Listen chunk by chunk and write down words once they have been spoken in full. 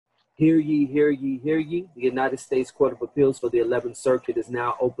Hear ye, hear ye, hear ye. The United States Court of Appeals for the 11th Circuit is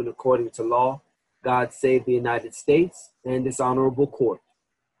now open according to law. God save the United States and this honorable court.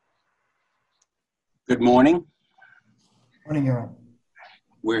 Good morning. Morning, Your Honor.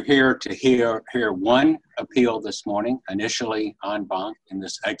 We're here to hear one appeal this morning, initially en banc in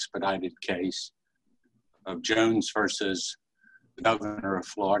this expedited case of Jones versus the Governor of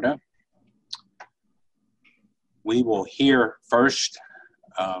Florida. We will hear first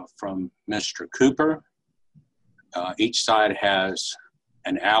from Mr. Cooper. Each side has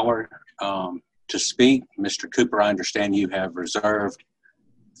an hour to speak. Mr. Cooper, I understand you have reserved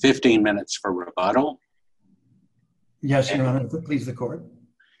 15 minutes for rebuttal. Yes, Your Honor, please the court.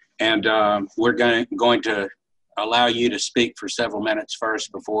 And we're going to allow you to speak for several minutes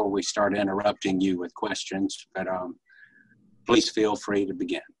first before we start interrupting you with questions. But please feel free to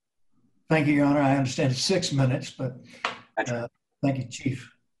begin. Thank you, Your Honor. I understand it's 6 minutes, but thank you,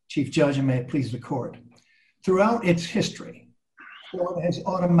 Chief Judge, and may it please the court. Throughout its history, Florida has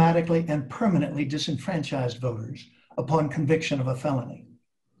automatically and permanently disenfranchised voters upon conviction of a felony.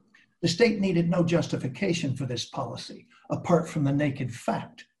 The state needed no justification for this policy apart from the naked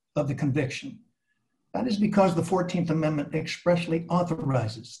fact of the conviction. That is because the 14th Amendment expressly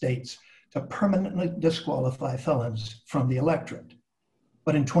authorizes states to permanently disqualify felons from the electorate.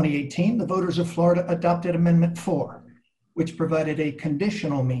 But in 2018, the voters of Florida adopted Amendment 4, which provided a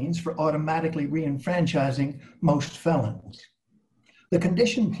conditional means for automatically re-enfranchising most felons. The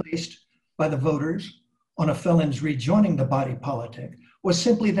condition placed by the voters on a felon's rejoining the body politic was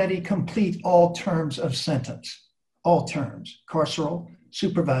simply that he complete all terms of sentence, all terms, carceral,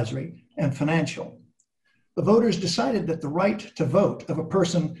 supervisory, and financial. The voters decided that the right to vote of a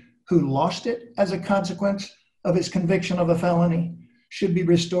person who lost it as a consequence of his conviction of a felony should be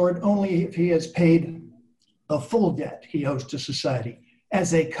restored only if he has paid a full debt he owes to society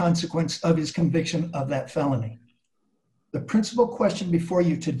as a consequence of his conviction of that felony. The principal question before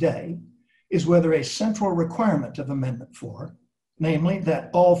you today is whether a central requirement of Amendment 4, namely that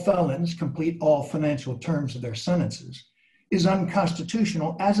all felons complete all financial terms of their sentences, is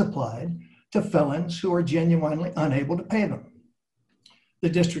unconstitutional as applied to felons who are genuinely unable to pay them. The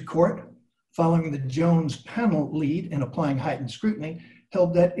district court, following the Jones panel lead in applying heightened scrutiny,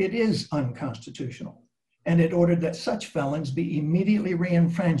 held that it is unconstitutional, and it ordered that such felons be immediately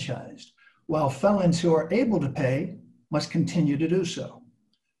re-enfranchised, while felons who are able to pay must continue to do so.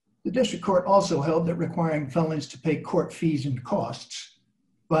 The district court also held that requiring felons to pay court fees and costs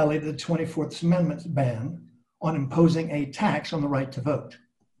violated the 24th Amendment's ban on imposing a tax on the right to vote.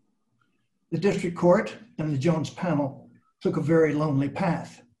 The district court and the Jones panel took a very lonely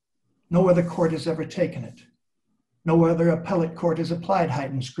path. No other court has ever taken it. No other appellate court has applied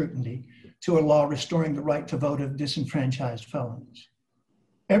heightened scrutiny to a law restoring the right to vote of disenfranchised felons.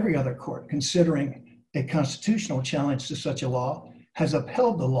 Every other court, considering a constitutional challenge to such a law, has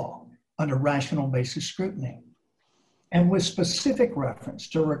upheld the law under rational basis scrutiny. And with specific reference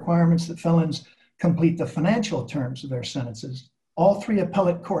to requirements that felons complete the financial terms of their sentences, all three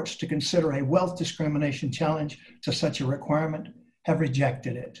appellate courts to consider a wealth discrimination challenge to such a requirement have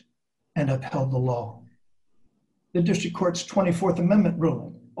rejected it and upheld the law. The district court's 24th Amendment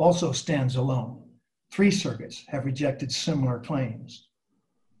ruling also stands alone. 3 circuits have rejected similar claims.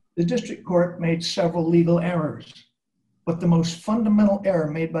 The district court made several legal errors, but the most fundamental error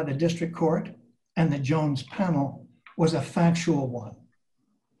made by the district court and the Jones panel was a factual one.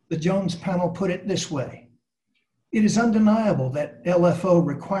 The Jones panel put it this way: it is undeniable that LFO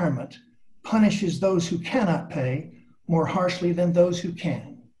requirement punishes those who cannot pay more harshly than those who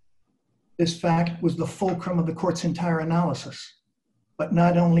can. This fact was the fulcrum of the court's entire analysis. But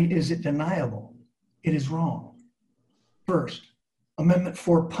not only is it deniable, it is wrong. First, Amendment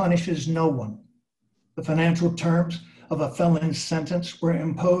 4 punishes no one. The financial terms of a felon's sentence were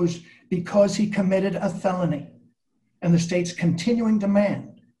imposed because he committed a felony, and the state's continuing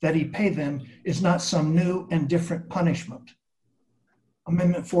demand that he pay them is not some new and different punishment.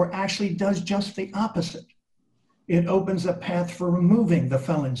 Amendment 4 actually does just the opposite. It opens a path for removing the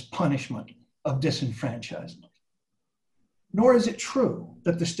felon's punishment of disenfranchisement. Nor is it true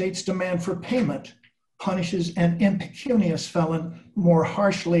that the state's demand for payment punishes an impecunious felon more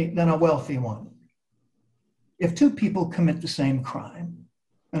harshly than a wealthy one. If 2 people commit the same crime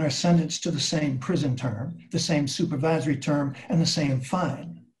and are sentenced to the same prison term, the same supervisory term, and the same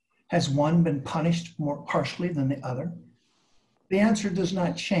fine, has one been punished more harshly than the other? The answer does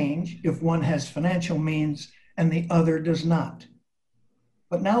not change if one has financial means and the other does not.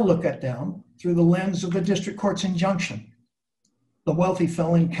 But now look at them through the lens of the district court's injunction. The wealthy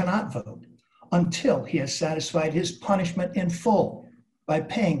felon cannot vote until he has satisfied his punishment in full by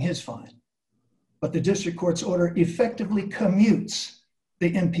paying his fine. But the district court's order effectively commutes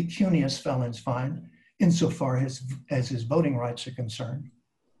the impecunious felon's fine insofar as his voting rights are concerned.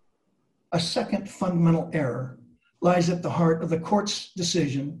 A second fundamental error lies at the heart of the court's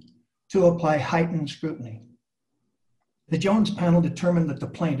decision to apply heightened scrutiny. The Jones panel determined that the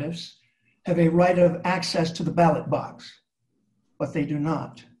plaintiffs have a right of access to the ballot box, but they do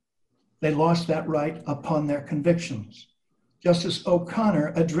not. They lost that right upon their convictions. Justice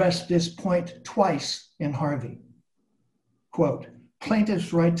O'Connor addressed this point twice in Harvey. Quote,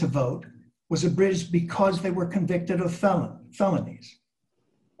 plaintiffs' right to vote was abridged because they were convicted of felonies.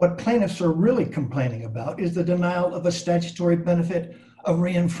 What plaintiffs are really complaining about is the denial of a statutory benefit of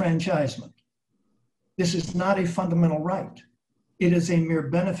reenfranchisement. This is not a fundamental right. It is a mere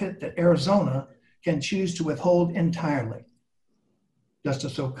benefit that Arizona can choose to withhold entirely.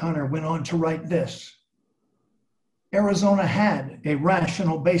 Justice O'Connor went on to write this: Arizona had a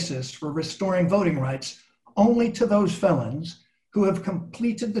rational basis for restoring voting rights only to those felons who have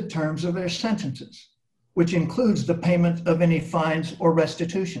completed the terms of their sentences, which includes the payment of any fines or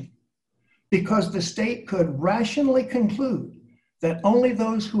restitution, because the state could rationally conclude that only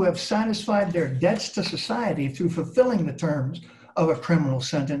those who have satisfied their debts to society through fulfilling the terms of a criminal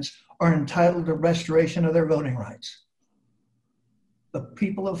sentence are entitled to restoration of their voting rights. The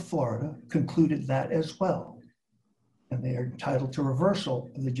people of Florida concluded that as well, and they are entitled to reversal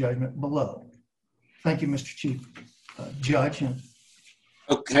of the judgment below. Thank you, Mr. Chief Judge.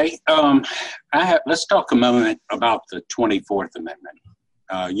 Okay, let's talk a moment about the 24th Amendment.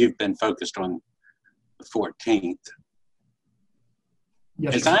 You've been focused on the 14th.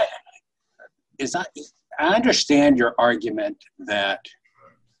 Yes, I understand your argument that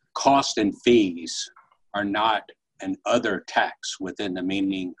cost and fees are not an other tax within the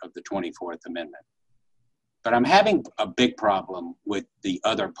meaning of the 24th Amendment. But I'm having a big problem with the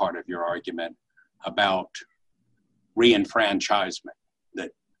other part of your argument about reenfranchisement,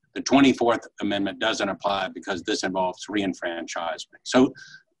 that the 24th Amendment doesn't apply because this involves reenfranchisement. So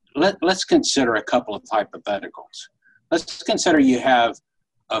let's consider a couple of hypotheticals. Let's consider you have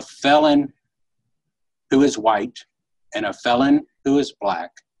a felon who is white and a felon who is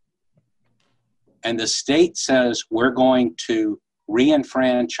black, and the state says we're going to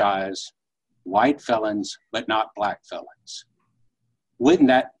reenfranchise white felons but not black felons. Wouldn't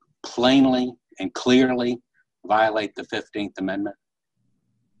that plainly and clearly violate the 15th Amendment?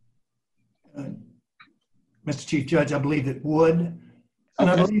 Mr. Chief Judge, I believe it would. And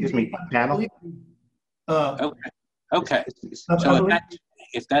okay. Excuse me, panel. Okay. So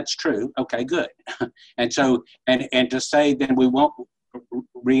if that's true, okay, good. And so, and to say then we won't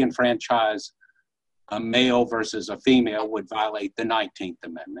reenfranchise a male versus a female would violate the 19th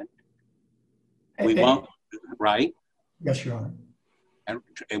Amendment. We won't, right? Yes, Your Honor.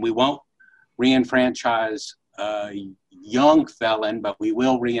 And we won't reenfranchise a young felon, but we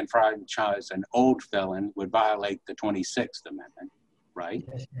will reenfranchise an old felon would violate the 26th Amendment, right?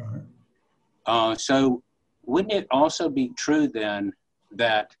 Yes, Your Honor. So wouldn't it also be true then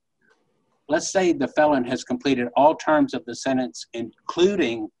that, let's say the felon has completed all terms of the sentence,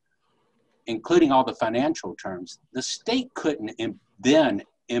 including all the financial terms, the state couldn't then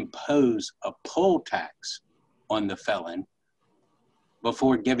impose a poll tax on the felon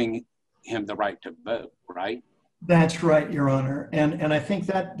before giving him the right to vote, right? That's right, Your Honor. And I think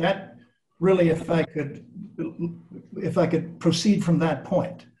that really, if I could proceed from that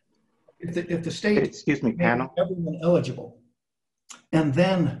point, if the state, excuse me, panel, everyone eligible, and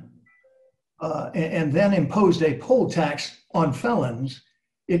then imposed a poll tax on felons,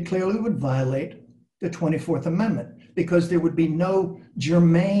 it clearly would violate the 24th Amendment because there would be no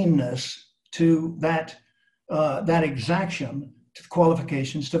germaneness to that exaction to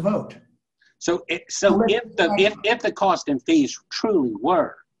qualifications to vote. So if the cost and fees truly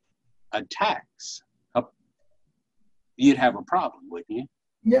were a tax, you'd have a problem, wouldn't you?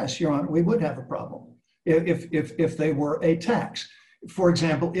 Yes, Your Honor, we would have a problem if they were a tax. For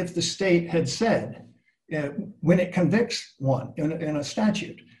example, if the state had said, when it convicts one in a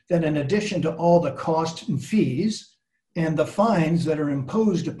statute, that in addition to all the costs and fees and the fines that are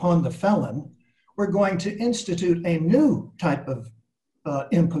imposed upon the felon, we're going to institute a new type of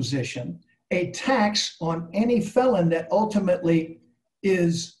imposition, a tax on any felon that ultimately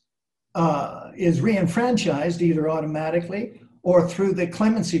is reenfranchised either automatically or through the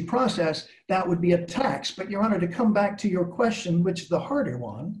clemency process. That would be a tax. But Your Honor, to come back to your question, which is the harder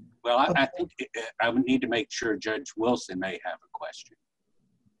one. Well, I think I would need to make sure Judge Wilson may have a question.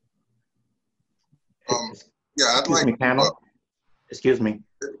 Yeah, I'd like. Excuse me.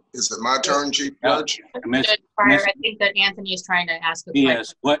 Is it my turn, Chief Judge? Miss- Prior, I think that Anthony is trying to ask a question.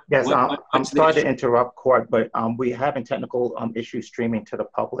 Yes. Yes, I'm what's the sorry to issue? interrupt court, but we're having technical issues streaming to the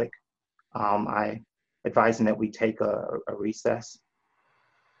public. I advising that we take a recess.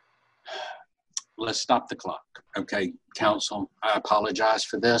 Let's stop the clock. Okay, counsel, I apologize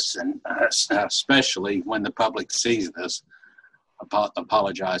for this, and especially when the public sees this,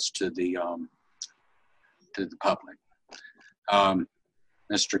 apologize to the public.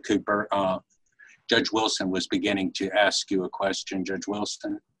 Mr. Cooper, Judge Wilson was beginning to ask you a question. Judge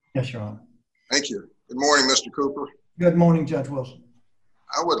Wilson? Yes, Your Honor. Thank you. Good morning, Mr. Cooper. Good morning, Judge Wilson.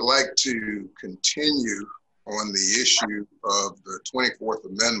 I would like to continue on the issue of the 24th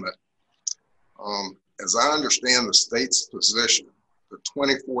Amendment. As I understand the state's position, the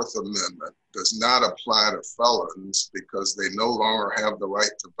 24th Amendment does not apply to felons because they no longer have the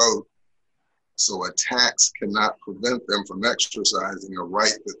right to vote. So a tax cannot prevent them from exercising a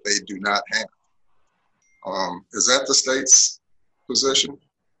right that they do not have. Is that the state's position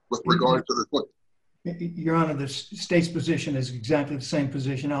with regard to the? Your Honor, the state's position is exactly the same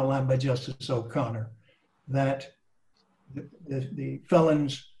position outlined by Justice O'Connor, that the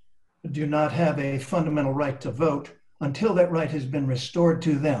felons do not have a fundamental right to vote until that right has been restored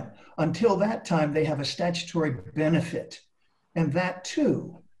to them. Until that time, they have a statutory benefit. And that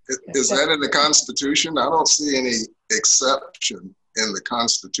too. Is that in the Constitution? I don't see any exception in the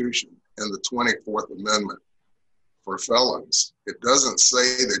Constitution in the 24th Amendment for felons. It doesn't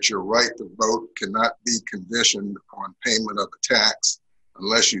say that your right to vote cannot be conditioned on payment of a tax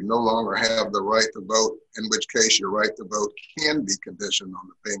unless you no longer have the right to vote, in which case your right to vote can be conditioned on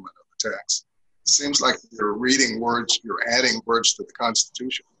the payment of a tax. It seems like you're reading words, you're adding words to the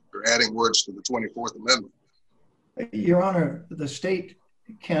Constitution. You're adding words to the 24th Amendment. Your Honor, the state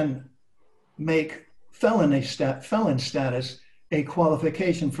can make felon status a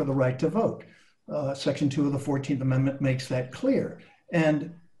qualification for the right to vote. Section 2 of the 14th Amendment makes that clear. That's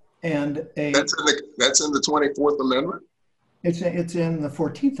in the 24th Amendment? It's in the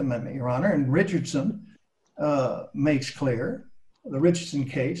 14th Amendment, Your Honor, and Richardson makes clear, the Richardson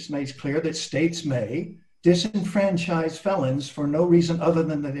case makes clear that states may disenfranchise felons for no reason other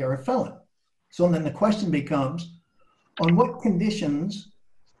than that they are a felon. So then the question becomes, on what conditions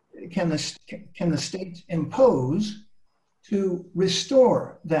can the state impose to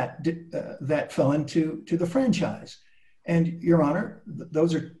restore that felon to the franchise? And Your Honor,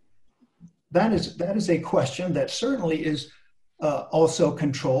 that is a question that certainly is also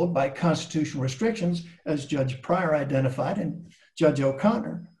controlled by constitutional restrictions, as Judge Pryor identified and Judge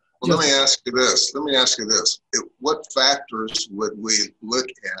O'Connor. Well, let me ask you this. What factors would we look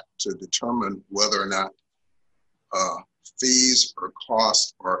at to determine whether or not fees or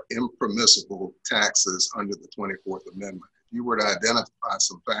costs are impermissible taxes under the 24th Amendment? If you were to identify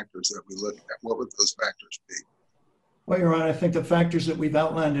some factors that we look at, what would those factors be? Well, Your Honor, I think the factors that we've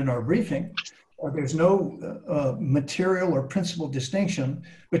outlined in our briefing are there's no material or principal distinction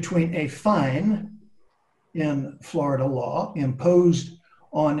between a fine in Florida law imposed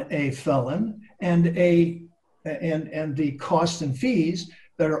on a felon and the costs and fees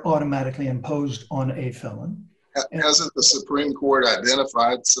that are automatically imposed on a felon. Hasn't the Supreme Court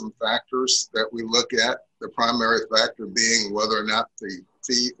identified some factors that we look at, the primary factor being whether or not the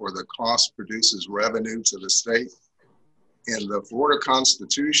fee or the cost produces revenue to the state? In the Florida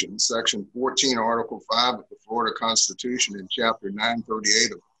Constitution, Section 14, Article 5 of the Florida Constitution in Chapter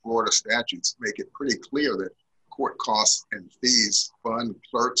 938 of the Florida statutes make it pretty clear that court costs and fees fund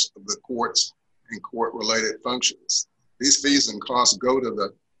clerks of the courts and court-related functions. These fees and costs go to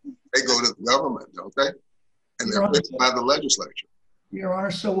the government, don't they? And they're fixed by the legislature. Your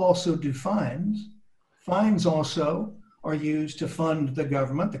Honor, so also do fines. Fines also are used to fund the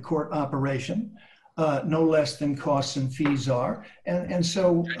government, the court operation, no less than costs and fees are. And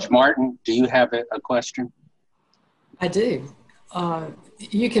so— Judge Martin, do you have a question? I do.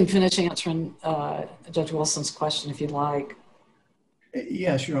 You can finish answering Judge Wilson's question if you'd like.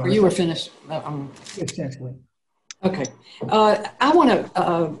 Yes, Your Honor. Or you were finished. Essentially. Okay. I want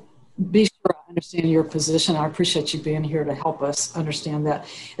to be sure I understand your position. I appreciate you being here to help us understand that.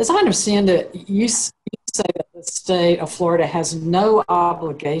 As I understand it, you say that the state of Florida has no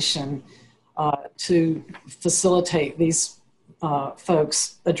obligation to facilitate these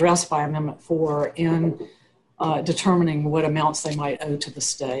folks addressed by Amendment 4 in determining what amounts they might owe to the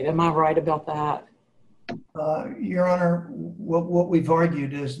state. Am I right about that? Your Honor, what we've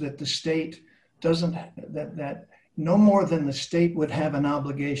argued is that the state doesn't, that no more than the state would have an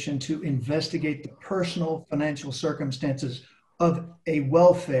obligation to investigate the personal financial circumstances of a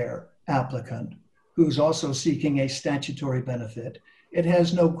welfare applicant who's also seeking a statutory benefit. It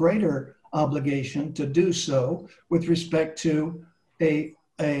has no greater obligation to do so with respect to a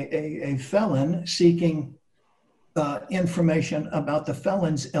felon seeking information about the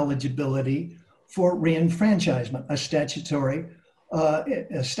felon's eligibility for reenfranchisement, a statutory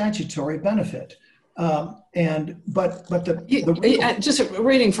benefit. Just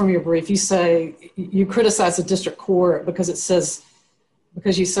reading from your brief, you say you criticize the district court because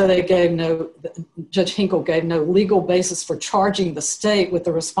you say Judge Hinkle gave no legal basis for charging the state with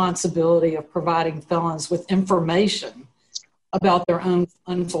the responsibility of providing felons with information about their own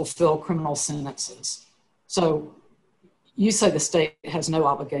unfulfilled criminal sentences. So you say the state has no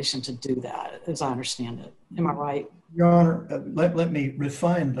obligation to do that, as I understand it. Am I right? Your Honor, let me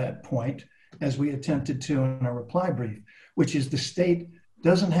refine that point, as we attempted to in our reply brief, which is the state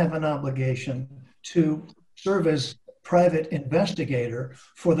doesn't have an obligation to serve as private investigator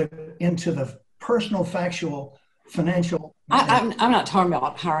into the personal, factual, financial. I'm not talking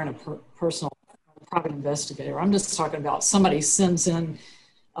about hiring a personal private investigator. I'm just talking about somebody sends in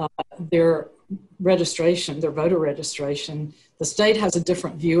their registration, their voter registration. The state has a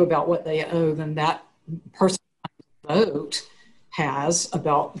different view about what they owe than that person vote has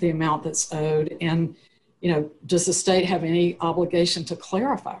about the amount that's owed. And, does the state have any obligation to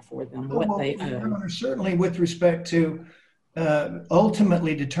clarify for them what they owe? Certainly with respect to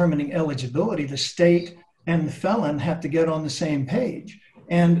ultimately determining eligibility, the state and the felon have to get on the same page.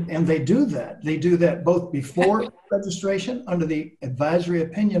 And they do that. They do that both before registration under the advisory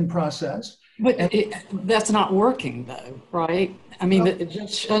opinion process. But that's not working though, right? I mean,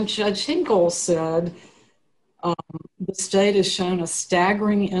 Judge Hinkle said, the state has shown a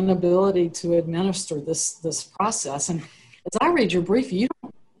staggering inability to administer this process. And as I read your brief,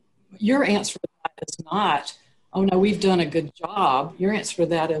 your answer to that is not, oh no, we've done a good job. Your answer to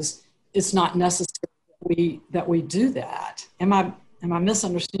that is, it's not necessary that we do that. Am I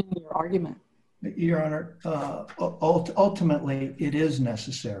misunderstanding your argument? Your Honor, ultimately it is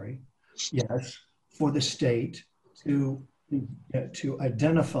necessary, yes, for the state to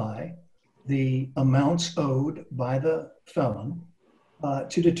identify the amounts owed by the felon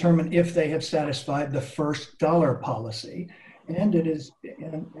to determine if they have satisfied the first dollar policy. And it is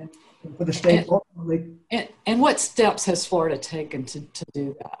for the state ultimately. And what steps has Florida taken to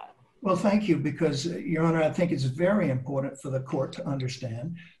do that? Well, thank you, because Your Honor, I think it's very important for the court to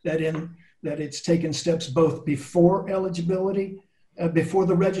understand that it's taken steps both before eligibility, before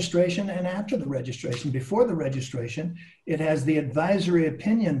the registration and after the registration. Before the registration, it has the advisory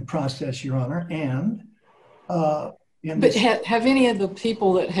opinion process, Your Honor, and but have any of the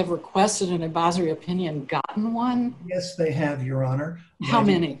people that have requested an advisory opinion gotten one? Yes, they have, Your Honor. How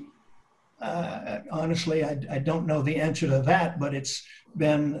many? Honestly, I don't know the answer to that, but it's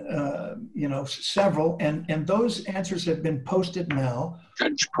been several, and those answers have been posted now.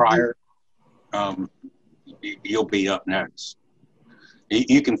 Judge Pryor, you'll be up next.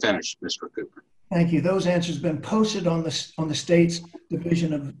 You can finish, Mr. Cooper. Thank you. Those answers have been posted on the state's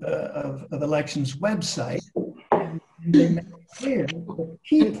Division of Elections website, and they make clear the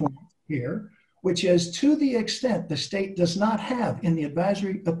key point here, which is to the extent the state does not have in the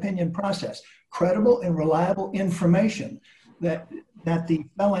advisory opinion process credible and reliable information that the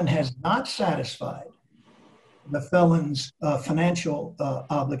felon has not satisfied the felon's financial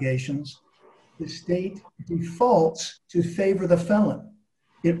obligations, the state defaults to favor the felon.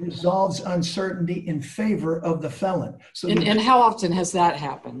 It resolves uncertainty in favor of the felon. So and how often has that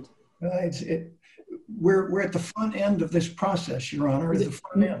happened? We're at the front end of this process, Your Honor. At the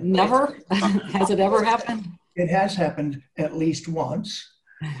front end. Never? Has it ever happened? It has happened at least once.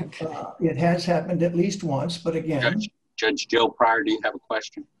 Okay. It has happened at least once, but again. Judge Jill Pryor, do you have a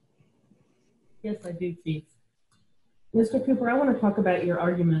question? Yes, I do, Chief. Mr. Cooper, I want to talk about your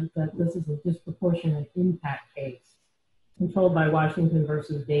argument that this is a disproportionate impact case controlled by Washington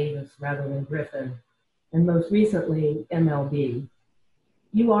versus Davis rather than Griffin, and most recently, MLB.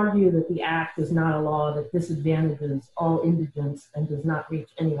 You argue that the act is not a law that disadvantages all indigents and does not reach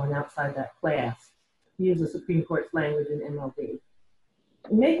anyone outside that class. You use the Supreme Court's language in MLB.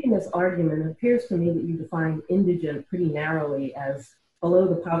 In making this argument, it appears to me that you define indigent pretty narrowly as below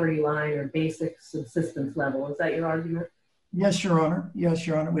the poverty line or basic subsistence level. Is that your argument? Yes, Your Honor. Yes,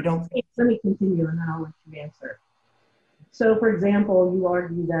 Your Honor. We don't. Let me continue and then I'll let you answer. So, for example, you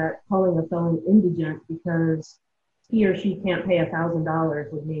argue that calling a felon indigent because he or she can't pay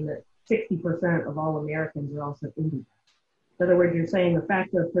 $1,000 would mean that 60% of all Americans are also indigent. In other words, you're saying the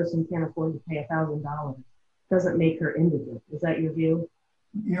fact that a person can't afford to pay $1,000 doesn't make her indigent. Is that your view?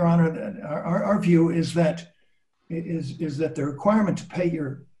 Your Honor, our view is that the requirement to pay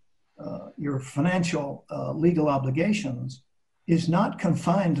your your financial legal obligations is not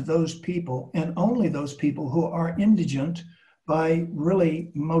confined to those people and only those people who are indigent by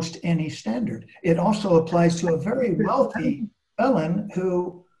really most any standard. It also applies to a very wealthy felon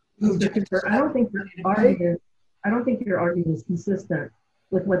who I don't think your argument is consistent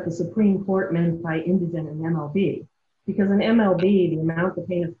with what the Supreme Court meant by indigent in MLB, because in MLB, the amount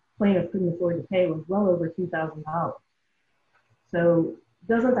the plaintiff couldn't afford to pay was well over $2,000. So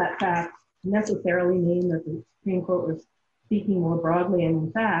doesn't that fact necessarily mean that the Supreme Court was speaking more broadly? And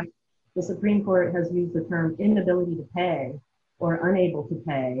in fact, the Supreme Court has used the term inability to pay or unable to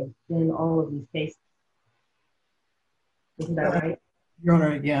pay in all of these cases. Isn't that right? Your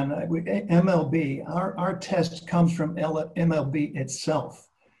Honor, again, MLB, our test comes from MLB itself,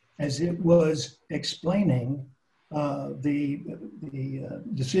 as it was explaining the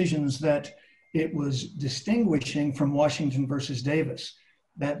decisions that it was distinguishing from Washington versus Davis.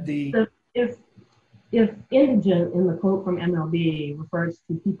 That so if indigent in the quote from MLB refers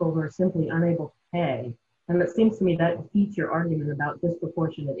to people who are simply unable to pay, and it seems to me that defeats your argument about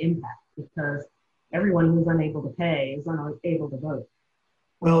disproportionate impact, because everyone who's unable to pay is unable to vote.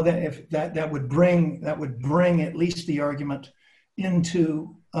 Well, that would bring at least the argument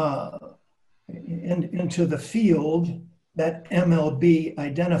into the field that MLB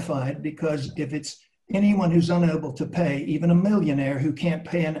identified, because if it's anyone who's unable to pay, even a millionaire who can't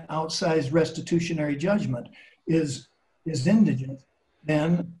pay an outsized restitutionary judgment is indigent,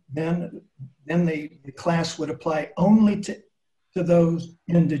 then the class would apply only to those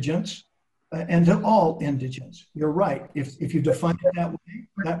indigents and to all indigents. You're right. If you define it that way,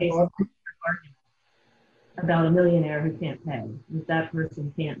 about a millionaire who can't pay, that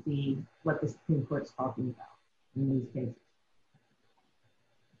person can't be what the Supreme Court's talking about in these cases.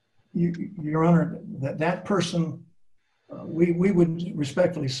 Your Honor, that person, we would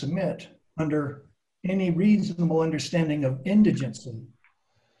respectfully submit, under any reasonable understanding of indigency,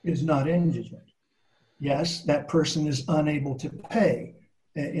 is not indigent. Yes, that person is unable to pay.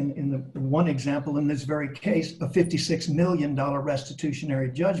 In the one example, in this very case, a $56 million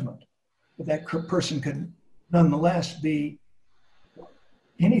restitutionary judgment. But that person could nonetheless be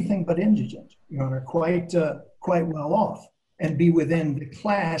anything but indigent, Your Honor, quite well off, and be within the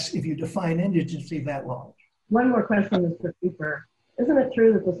class if you define indigency that large. One more question, Mr. Cooper. Isn't it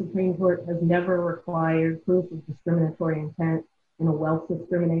true that the Supreme Court has never required proof of discriminatory intent in a wealth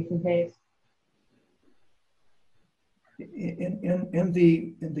discrimination case? In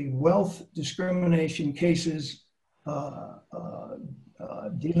the wealth discrimination cases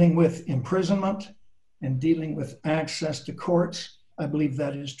dealing with imprisonment and dealing with access to courts, I believe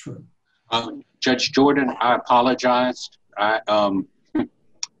that is true. Judge Jordan, I apologize. I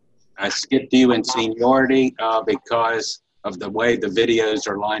skipped you in seniority because of the way the videos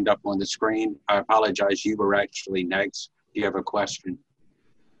are lined up on the screen. I apologize. You were actually next. Do you have a question?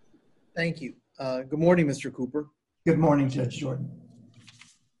 Thank you. Good morning, Mr. Cooper. Good morning, Judge Jordan.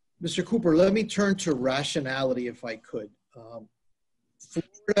 Mr. Cooper, let me turn to rationality if I could.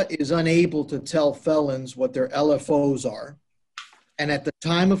 Florida is unable to tell felons what their LFOs are, and at the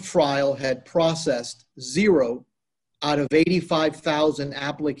time of trial had processed 0 out of 85,000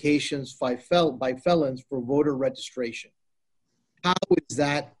 applications by felons for voter registration. How is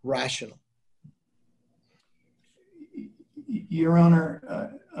that rational? Your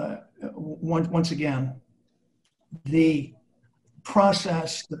Honor, once again, the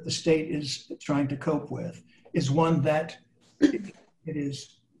process that the state is trying to cope with is one that it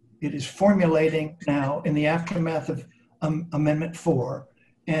is formulating now in the aftermath of Amendment 4,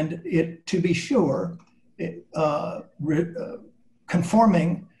 and it, to be sure,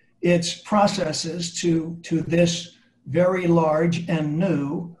 conforming its processes to this very large and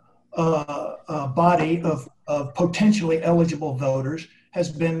new body of potentially eligible voters has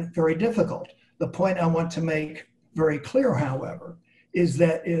been very difficult. The point I want to make very clear, however, is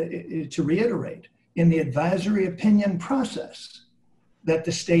that, to reiterate, in the advisory opinion process that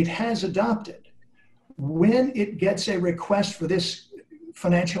the state has adopted, when it gets a request for this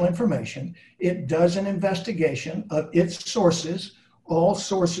financial information, it does an investigation of its sources, all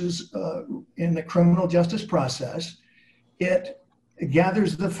sources in the criminal justice process. It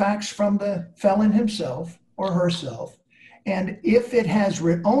gathers the facts from the felon himself or herself, and if it has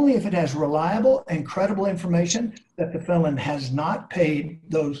only if it has reliable and credible information that the felon has not paid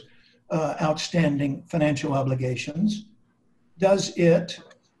those outstanding financial obligations, does it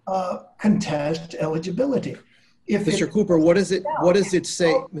contest eligibility. Mr. Cooper, what does it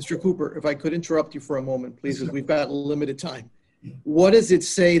say? Mr. Cooper, if I could interrupt you for a moment, please, because we've got limited time. what does it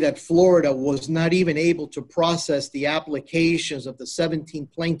say that Florida was not even able to process the applications of the 17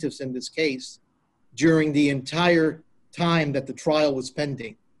 plaintiffs in this case during the entire time that the trial was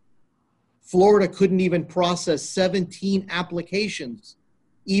pending? Florida couldn't even process 17 applications,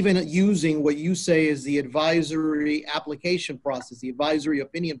 even using what you say is the advisory application process, the advisory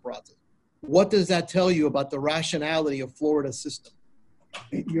opinion process. What does that tell you about the rationality of Florida's system?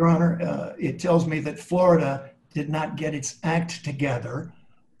 Your Honor, it tells me that Florida did not get its act together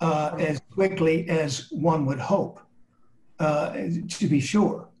as quickly as one would hope, to be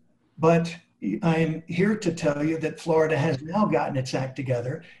sure. But I'm here to tell you that Florida has now gotten its act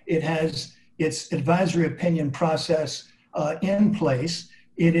together. It has its advisory opinion process in place.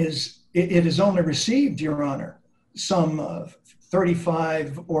 It is only received, Your Honor, some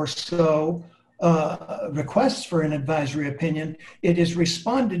 35 or so requests for an advisory opinion. It has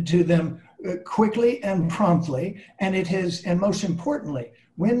responded to them quickly and promptly, and it has, and most importantly,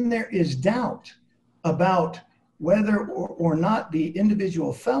 when there is doubt about whether or not the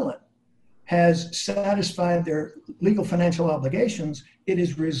individual felon has satisfied their legal financial obligations, it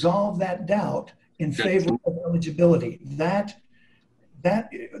has resolved that doubt in favor of eligibility. That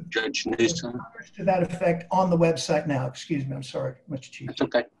Judge Newsom. To that effect on the website now. Excuse me, I'm sorry, Mr. Chief. That's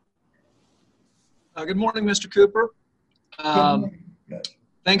okay. Good morning, Mr. Cooper. Good.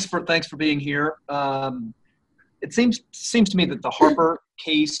 Thanks for being here. It seems to me that the Harper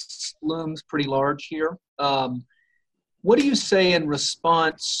case looms pretty large here. What do you say in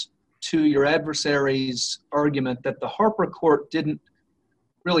response to your adversary's argument that the Harper court didn't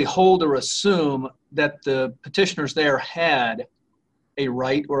really hold or assume that the petitioners there had a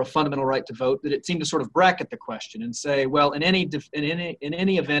right or a fundamental right to vote, that it seemed to sort of bracket the question and say, well, in any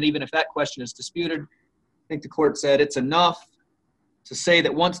event, even if that question is disputed, I think the court said it's enough to say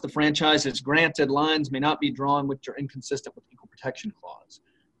that once the franchise is granted, lines may not be drawn which are inconsistent with the Equal Protection Clause.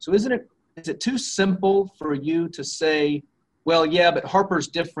 So is it too simple for you to say, well, yeah, but Harper's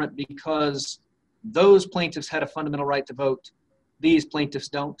different because those plaintiffs had a fundamental right to vote, these plaintiffs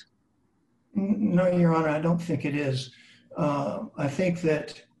don't? No, Your Honor, I don't think it is. I think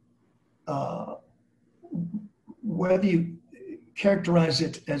that whether you characterize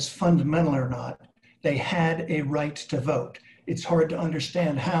it as fundamental or not, they had a right to vote. It's hard to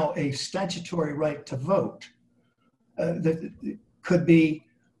understand how a statutory right to vote that could be,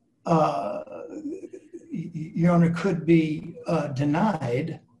 Your Honor, could be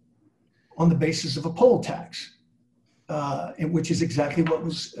denied on the basis of a poll tax, which is exactly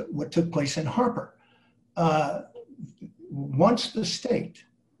what took place in Harper. Once the state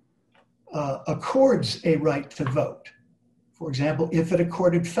accords a right to vote, for example, if it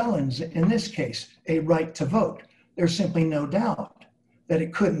accorded felons, in this case, a right to vote, there's simply no doubt that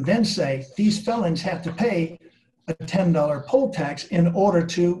it couldn't then say these felons have to pay a $10 poll tax in order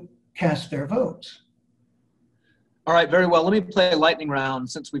to cast their votes. All right, very well. Let me play a lightning round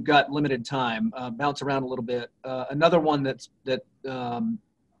since we've got limited time, bounce around a little bit. Another one that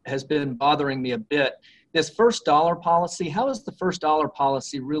has been bothering me a bit. This first dollar policy, how is the first dollar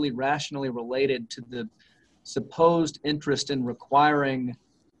policy really rationally related to the supposed interest in requiring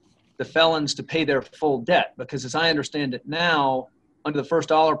the felons to pay their full debt? Because as I understand it now, under the first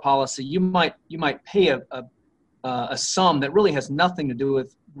dollar policy, you might pay a sum that really has nothing to do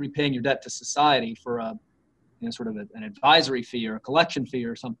with repaying your debt to society for a sort of an advisory fee or a collection fee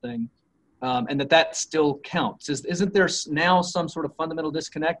or something, and that still counts. Isn't there now some sort of fundamental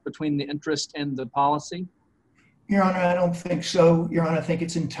disconnect between the interest and the policy? Your Honor, I don't think so. Your Honor, I think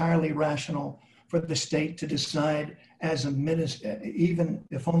it's entirely rational for the state to decide even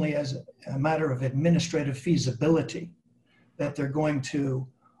if only as a matter of administrative feasibility, that they're going to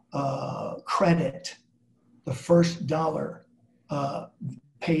credit the first dollar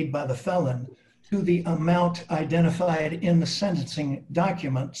paid by the felon to the amount identified in the sentencing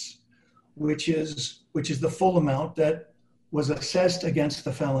documents, which is the full amount that was assessed against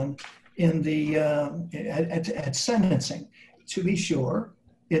the felon in the at sentencing. To be sure,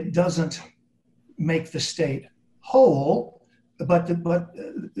 it doesn't make the state whole, but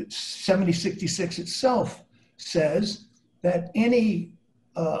 7066 itself says that any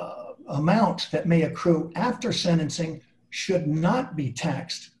amount that may accrue after sentencing should not be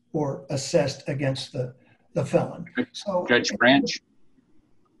taxed or assessed against the felon. So, Judge Branch?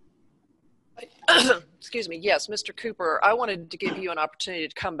 Excuse me. Yes, Mr. Cooper, I wanted to give you an opportunity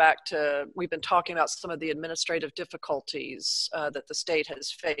to come back to, we've been talking about some of the administrative difficulties that the state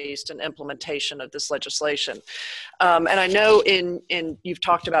has faced in implementation of this legislation. And I know you've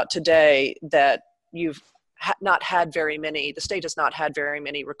talked about today that you've not had very many, the state has not had very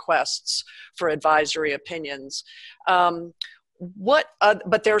many requests for advisory opinions.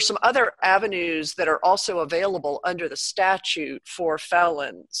 but there are some other avenues that are also available under the statute for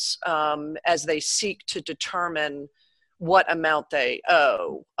felons as they seek to determine what amount they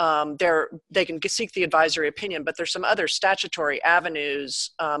owe. They can seek the advisory opinion, but there's some other statutory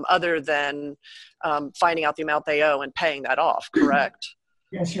avenues other than finding out the amount they owe and paying that off, correct?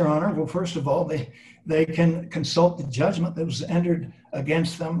 Yes, Your Honor. Well, first of all, they can consult the judgment that was entered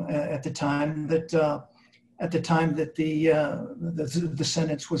against them at the time that the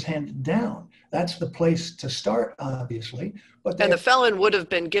sentence was handed down. That's the place to start, obviously. And the felon would have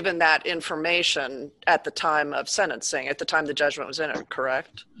been given that information at the time of sentencing, at the time the judgment was entered,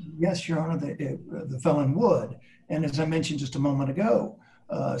 correct? Yes, Your Honor, the felon would. And as I mentioned just a moment ago,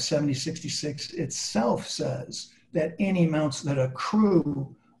 7066 itself says that any amounts that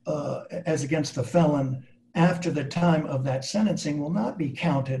accrue as against the felon after the time of that sentencing will not be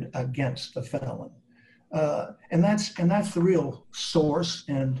counted against the felon. And that's the real source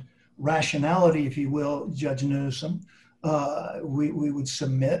and rationality, if you will, Judge Newsom. We would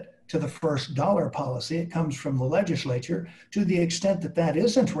submit to the first dollar policy. It comes from the legislature. To the extent that that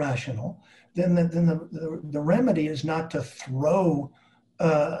isn't rational, then the remedy is not to throw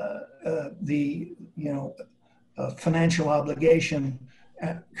the financial obligation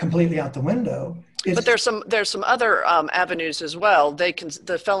completely out the window. But there's some other avenues as well.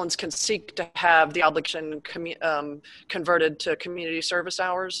 The felons can seek to have the obligation converted to community service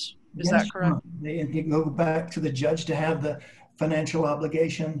hours. Is that correct? They go back to the judge to have the financial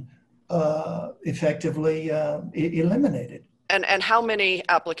obligation effectively eliminated. And how many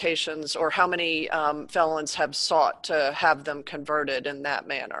applications or how many felons have sought to have them converted in that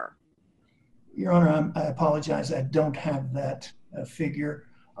manner? Your Honor, I apologize. I don't have that figure.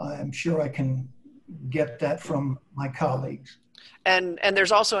 I'm sure I can get that from my colleagues. And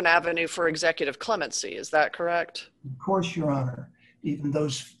there's also an avenue for executive clemency. Is that correct? Of course, Your Honor. Even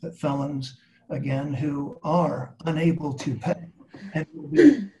those felons, again, who are unable to pay and will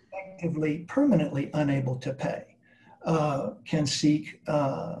be effectively permanently unable to pay, can seek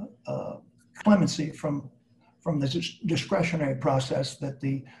clemency from the discretionary process that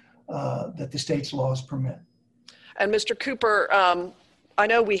the state's laws permit. And Mr. Cooper, I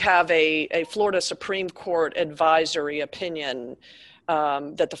know we have a Florida Supreme Court advisory opinion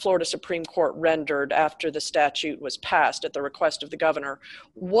that the Florida Supreme Court rendered after the statute was passed at the request of the governor.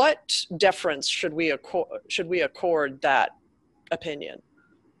 What deference should we accord that opinion?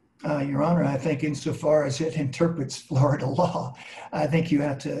 Your Honor, I think insofar as it interprets Florida law, I think you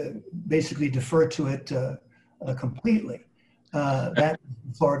have to basically defer to it completely. That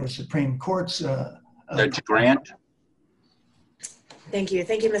Florida Supreme Court's Judge Grant. Thank you,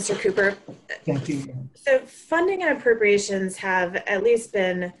 Mr. Cooper. Thank you. So funding and appropriations have at least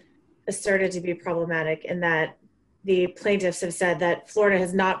been asserted to be problematic in that the plaintiffs have said that Florida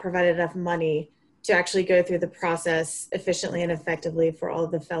has not provided enough money to actually go through the process efficiently and effectively for all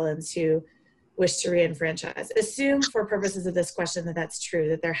of the felons who wish to reenfranchise. Assume for purposes of this question that that's true,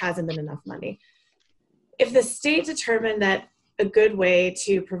 that there hasn't been enough money. If the state determined that a good way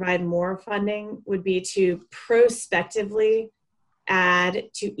to provide more funding would be to prospectively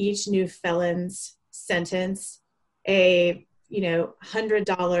add to each new felon's sentence a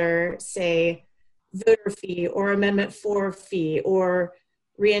 $100, say, voter fee or Amendment 4 fee or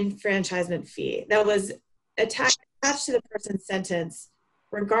reenfranchisement fee that was attached to the person's sentence,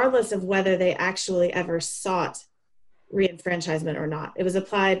 regardless of whether they actually ever sought reenfranchisement or not. It was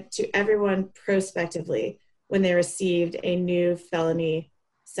applied to everyone prospectively when they received a new felony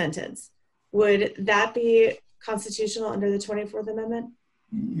sentence. Would that be constitutional under the 24th Amendment?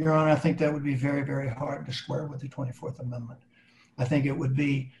 Your Honor, I think that would be very, very hard to square with the 24th Amendment. I think it would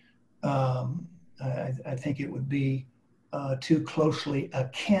be, too closely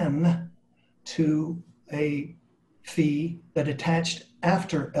akin to a fee that attached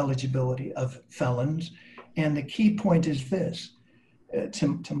after eligibility of felons. And the key point is this,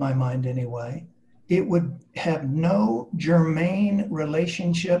 to my mind anyway, it would have no germane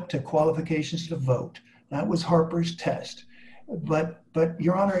relationship to qualifications to vote. That was Harper's test. But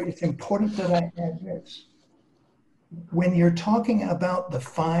Your Honor, it's important that I add this. When you're talking about the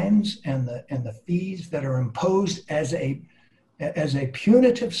fines and the fees that are imposed as a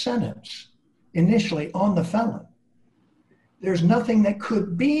punitive sentence initially on the felon, there's nothing that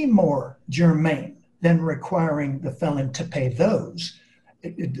could be more germane than requiring the felon to pay those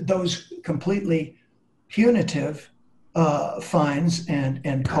completely punitive fines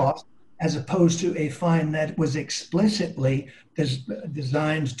and costs, as opposed to a fine that was explicitly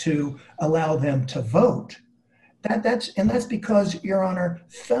designed to allow them to vote. That's because, Your Honor,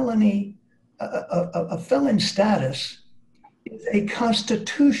 a felon status is a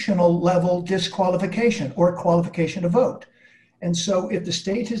constitutional level disqualification or qualification to vote. And so if the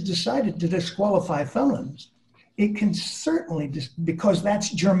state has decided to disqualify felons, it can certainly, because that's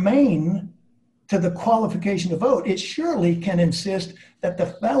germane to the qualification to vote, it surely can insist that the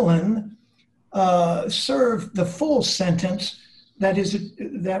felon serve the full sentence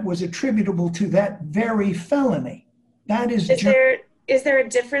that was attributable to that very felony. That is. Is there a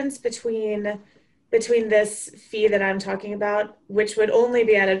difference between this fee that I'm talking about, which would only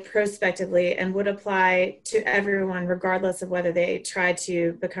be added prospectively and would apply to everyone regardless of whether they try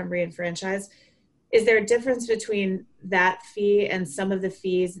to become reenfranchised? Is there a difference between that fee and some of the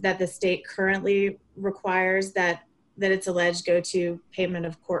fees that the state currently requires that it's alleged go to payment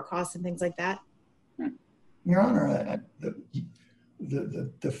of court costs and things like that? Your Honor,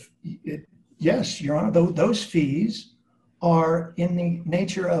 yes, Your Honor, those fees are in the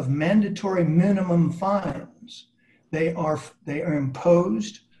nature of mandatory minimum fines. They are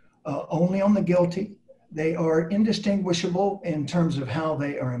imposed only on the guilty. They are indistinguishable in terms of how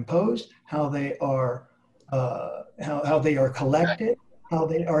they are imposed, how they are collected, how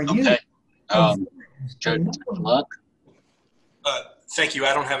they are used. Judge Luck. Thank you.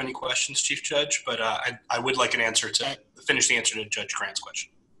 I don't have any questions, Chief Judge, but I would like an answer to finish the answer to Judge Grant's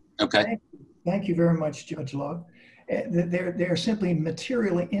question. Okay. Thank you very much, Judge Luck. They're simply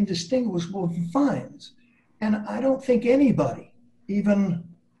materially indistinguishable from fines. And I don't think anybody, even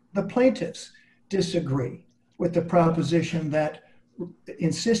the plaintiffs, disagree with the proposition that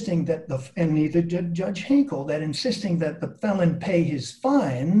insisting that and neither did Judge Hinkle, that insisting that the felon pay his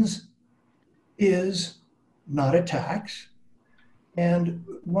fines is not a tax, and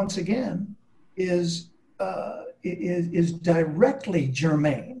once again is directly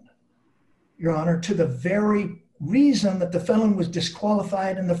germane, Your Honor, to the very reason that the felon was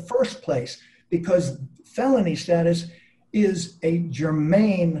disqualified in the first place, because felony status is a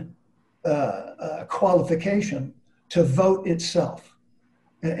germane qualification to vote itself.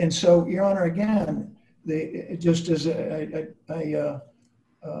 And so, Your Honor, again, just as I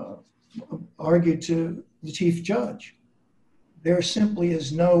argued to the Chief Judge, there simply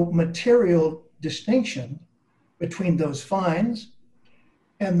is no material distinction between those fines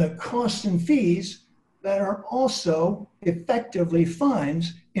and the costs and fees that are also effectively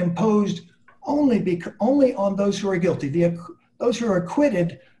fines imposed only on those who are guilty. Those who are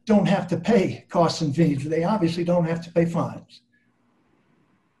acquitted don't have to pay costs and fees. They obviously don't have to pay fines.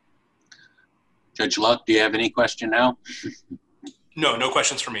 Judge Luck, do you have any question now? No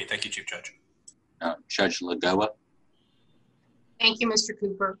questions for me. Thank you, Chief Judge. Judge Lagoa. Thank you, Mr.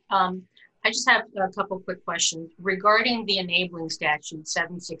 Cooper. I just have a couple quick questions regarding the enabling statute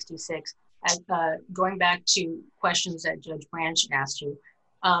 766. Going back to questions that Judge Branch asked you,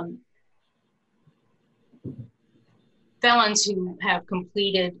 felons who have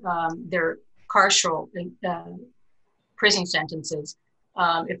completed their carceral prison sentences,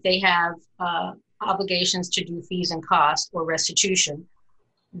 if they have obligations to do fees and costs or restitution,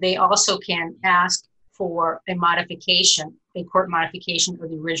 they also can ask for a modification, a court modification of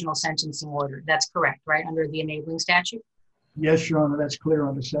the original sentencing order. That's correct, right, under the enabling statute? Yes, Your Honor, that's clear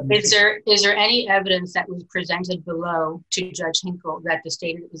on the 766. Is there any evidence that was presented below to Judge Hinkle that the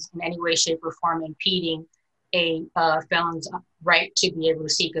state is in any way, shape, or form impeding a felon's right to be able to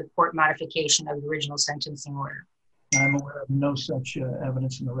seek a court modification of the original sentencing order? I'm aware of no such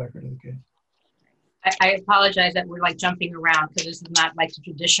evidence in the record of the case. I apologize that we're like jumping around because this is not like the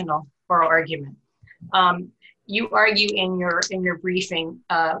traditional oral argument. You argue in your briefing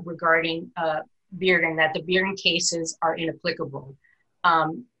regarding Bearden that the Bearden cases are inapplicable.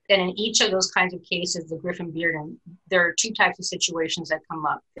 And in each of those kinds of cases, the Griffin-Bearden, there are two types of situations that come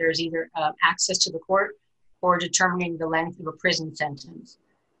up. There's either access to the court or determining the length of a prison sentence.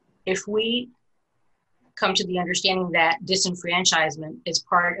 If we come to the understanding that disenfranchisement is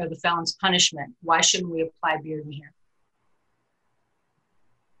part of the felon's punishment, why shouldn't we apply Bearden here?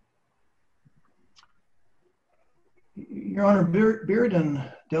 Your Honor,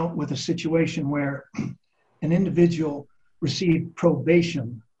 Bearden dealt with a situation where an individual received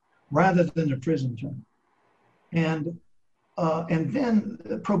probation rather than a prison term. And then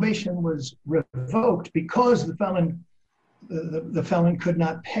the probation was revoked because the felon could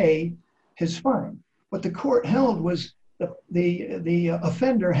not pay his fine. What the court held was the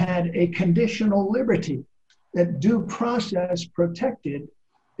offender had a conditional liberty that due process protected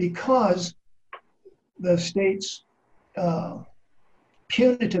because the state's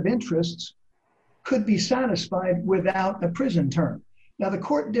punitive interests could be satisfied without a prison term. Now, the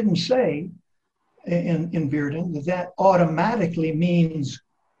court didn't say in Bearden that automatically means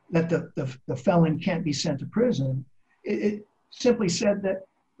that the felon can't be sent to prison. simply said that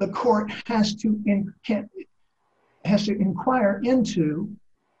the court has to inquire into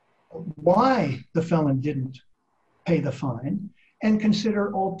why the felon didn't pay the fine and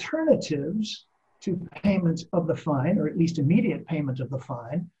consider alternatives to payment of the fine, or at least immediate payment of the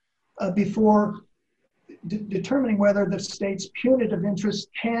fine, before determining whether the state's punitive interest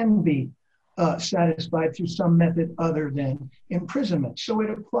can be satisfied through some method other than imprisonment. So it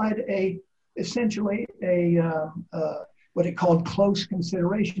applied essentially what it called close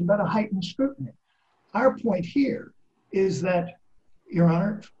consideration, but a heightened scrutiny. Our point here is that, Your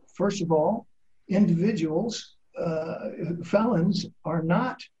Honor, first of all, individuals, felons are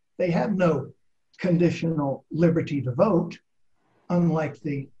not, they have no conditional liberty to vote, unlike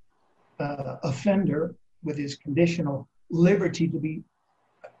the offender with his conditional liberty to be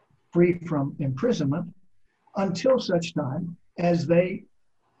free from imprisonment, until such time as they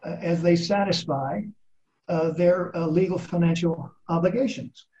satisfy their legal financial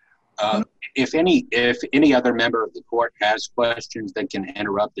obligations. If any other member of the court has questions, they can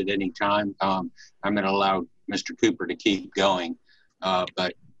interrupt at any time. I'm going to allow Mr. Cooper to keep going,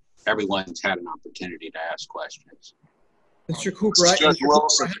 but everyone's had an opportunity to ask questions. Mr. Cooper,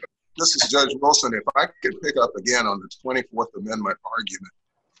 this is Judge Wilson. If I could pick up again on the 24th Amendment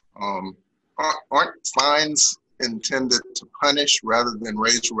argument, aren't fines intended to punish rather than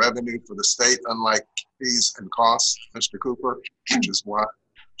raise revenue for the state, unlike fees and costs, Mr. Cooper, which is why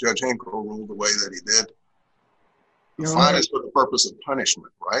Judge Hinkle ruled the way that he did? The fine is for the purpose of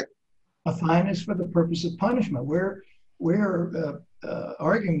punishment, right? A fine is for the purpose of punishment. We're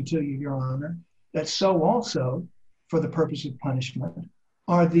arguing to you, Your Honor, that so also for the purpose of punishment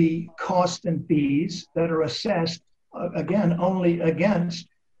are the costs and fees that are assessed, again, only against.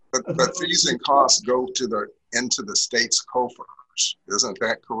 But fees and costs go into the state's coffers. Isn't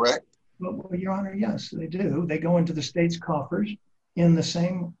that correct? Well, Your Honor, yes, they do. They go into the state's coffers in the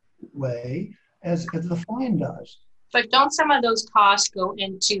same way as the fine does. But don't some of those costs go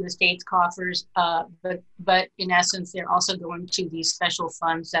into the state's coffers? But in essence, they're also going to these special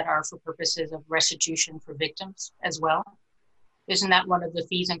funds that are for purposes of restitution for victims as well. Isn't that one of the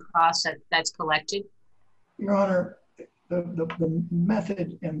fees and costs that's collected? Your Honor, the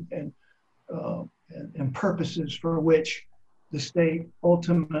method and purposes for which the state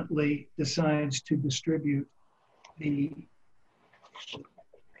ultimately decides to distribute the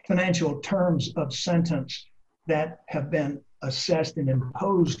financial terms of sentence that have been assessed and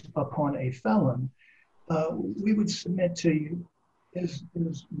imposed upon a felon, we would submit to you is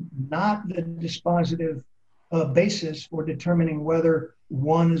not the dispositive basis for determining whether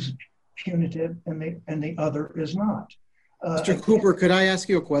one is punitive and the other is not. Mr. Cooper, could I ask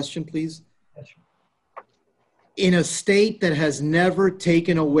you a question, please? Yes, sir. In a state that has never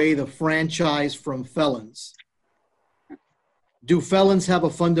taken away the franchise from felons, do felons have a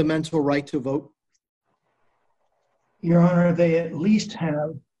fundamental right to vote? Your Honor, they at least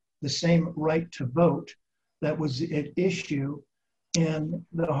have the same right to vote that was at issue in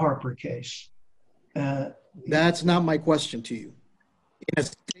the Harper case. That's not my question to you. In a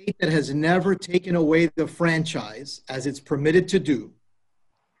state that has never taken away the franchise, as it's permitted to do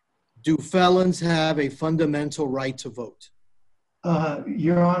felons have a fundamental right to vote?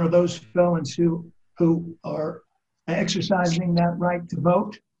 Your Honor, those felons who are exercising that right to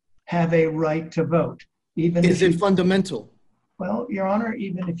vote have a right to vote. Even is it fundamental? Well, Your Honor,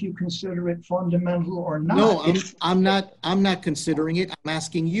 even if you consider it fundamental or not. No, I'm not considering it. I'm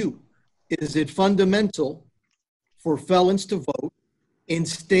asking you. Is it fundamental for felons to vote in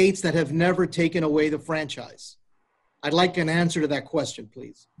states that have never taken away the franchise? I'd like an answer to that question,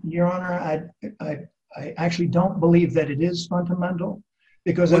 please. Your Honor, I actually don't believe that it is fundamental,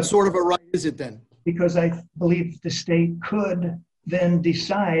 because what sort of a right is it then? Because I believe the state could then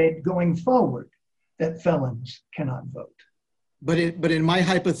decide going forward that felons cannot vote. But in my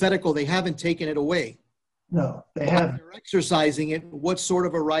hypothetical, they haven't taken it away. No, they haven't. They're exercising it. What sort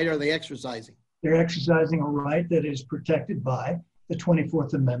of a right are they exercising? They're exercising a right that is protected by the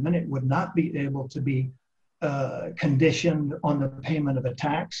 24th Amendment. It would not be able to be conditioned on the payment of a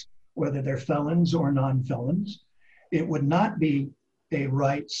tax, whether they're felons or non-felons. It would not be a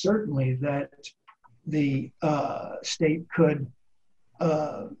right, certainly, that the state could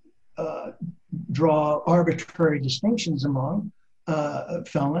draw arbitrary distinctions among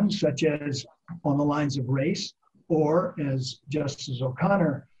felons, such as on the lines of race, or as Justice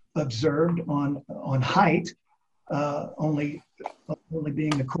O'Connor observed on height, only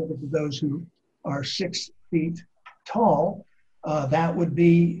being accorded to those who are 6 feet tall. That would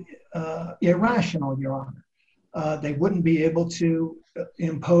be irrational, Your Honor. They wouldn't be able to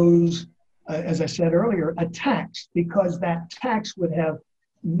impose as I said earlier, a tax, because that tax would have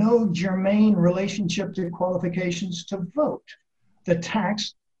no germane relationship to qualifications to vote. The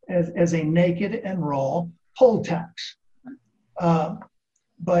tax as a naked and raw poll tax.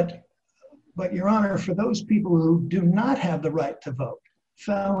 But Your Honor, for those people who do not have the right to vote,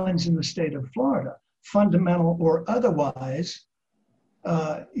 felons in the state of Florida, fundamental or otherwise,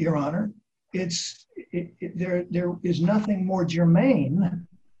 Your Honor, there is nothing more germane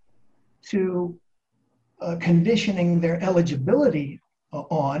to conditioning their eligibility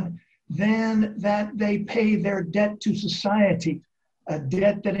on than that they pay their debt to society, a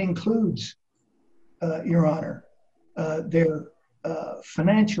debt that includes, Your Honor, their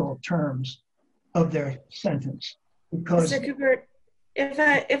financial terms of their sentence. Because Mr. Cooper,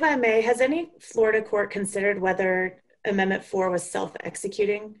 if I may, has any Florida court considered whether Amendment 4 was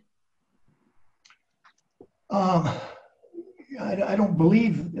self-executing? I don't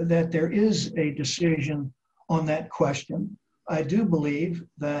believe that there is a decision on that question. I do believe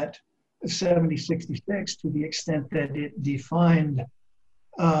that 7066, to the extent that it defined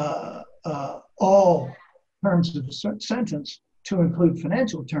all terms of the sentence to include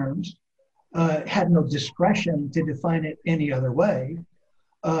financial terms, had no discretion to define it any other way.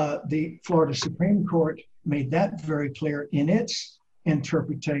 The Florida Supreme Court made that very clear in its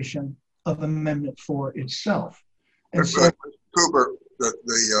interpretation of Amendment 4 itself. And so, Cooper, the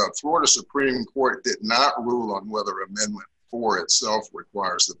Florida Supreme Court did not rule on whether Amendment 4 itself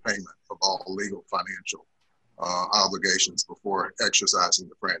requires the payment of all legal financial obligations before exercising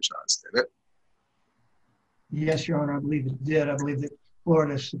the franchise, did it? Yes, Your Honor, I believe it did. I believe the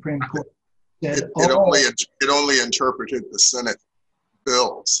Florida Supreme Court said it only interpreted the Senate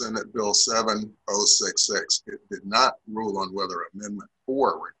Bill 7066. It did not rule on whether Amendment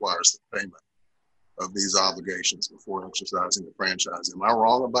 4 requires the payment of these obligations before exercising the franchise. Am I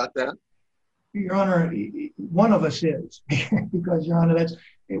wrong about that? Your Honor, one of us is, because Your Honor,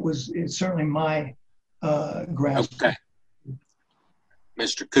 it's certainly my grasp. Okay.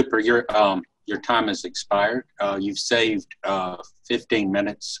 Mr. Cooper, your time has expired. You've saved 15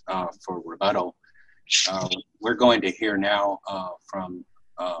 minutes for rebuttal. We're going to hear now from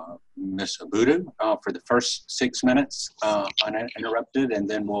Ms. Abudu for the first 6 minutes uninterrupted, and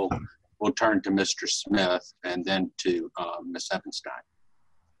then we'll turn to Mr. Smith and then to Ms. Evenstein.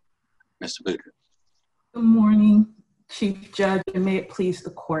 Ms. Abudu. Good morning, Chief Judge, and may it please the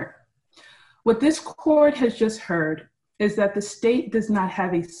court. What this court has just heard is that the state does not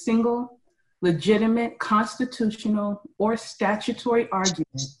have a single legitimate constitutional or statutory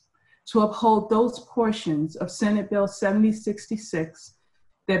argument to uphold those portions of Senate Bill 7066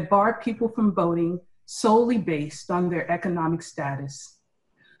 that bar people from voting solely based on their economic status.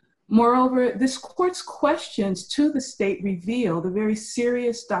 Moreover, this court's questions to the state reveal the very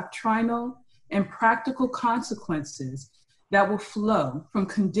serious doctrinal and practical consequences that will flow from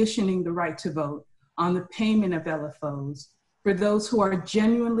conditioning the right to vote on the payment of LFOs for those who are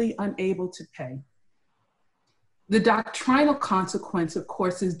genuinely unable to pay. The doctrinal consequence, of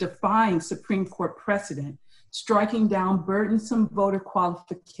course, is defying Supreme Court precedent, striking down burdensome voter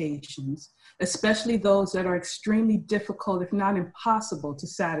qualifications, especially those that are extremely difficult, if not impossible, to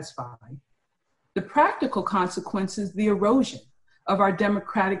satisfy. The practical consequence is the erosion of our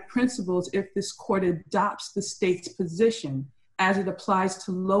democratic principles if this court adopts the state's position as it applies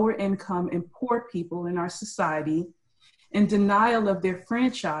to lower income and poor people in our society, in denial of their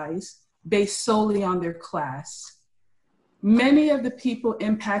franchise based solely on their class. Many of the people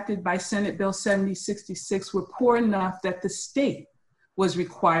impacted by Senate Bill 7066 were poor enough that the state was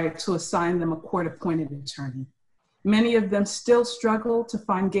required to assign them a court-appointed attorney. Many of them still struggle to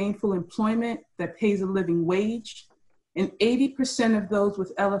find gainful employment that pays a living wage, and 80% of those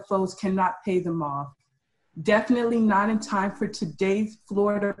with LFOs cannot pay them off. Definitely not in time for today's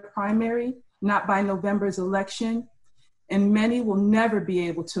Florida primary, not by November's election, and many will never be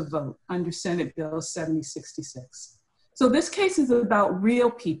able to vote under Senate Bill 7066. So this case is about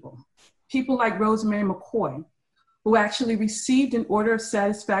real people, people like Rosemary McCoy, who actually received an order of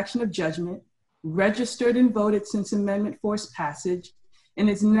satisfaction of judgment, registered and voted since Amendment 4's passage, and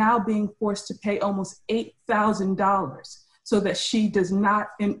is now being forced to pay almost $8,000 so that she does not,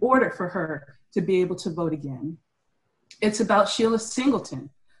 in order for her to be able to vote again. It's about Sheila Singleton,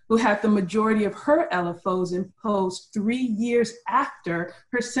 who had the majority of her LFOs imposed 3 years after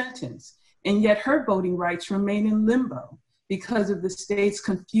her sentence, and yet her voting rights remain in limbo because of the state's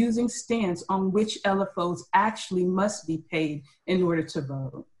confusing stance on which LFOs actually must be paid in order to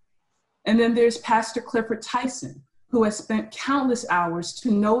vote. And then there's Pastor Clifford Tyson, who has spent countless hours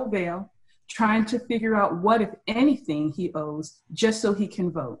to no avail trying to figure out what, if anything, he owes just so he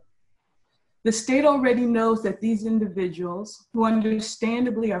can vote. The state already knows that these individuals, who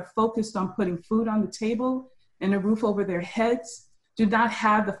understandably are focused on putting food on the table and a roof over their heads, do not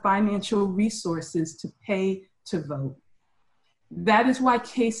have the financial resources to pay to vote. That is why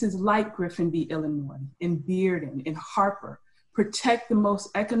cases like Griffin v. Illinois, and Bearden, and Harper protect the most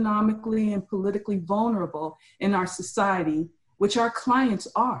economically and politically vulnerable in our society, which our clients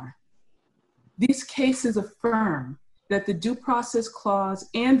are. These cases affirm that the Due Process Clause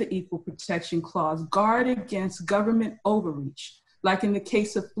and the Equal Protection Clause guard against government overreach, like in the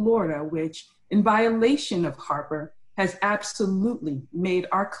case of Florida, which, in violation of Harper, has absolutely made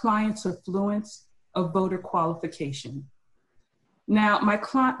our clients affluence of voter qualification. Now, my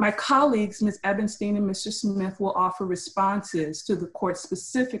colleagues, Ms. Ebenstein and Mr. Smith, will offer responses to the court's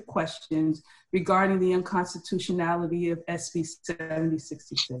specific questions regarding the unconstitutionality of SB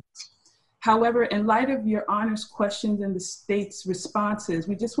 7066. However, in light of your Honor's questions and the state's responses,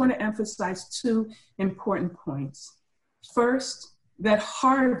 we just want to emphasize two important points. First, that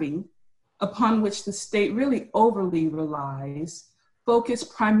Harvey, upon which the state really overly relies, focus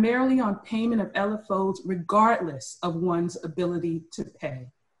primarily on payment of LFOs regardless of one's ability to pay.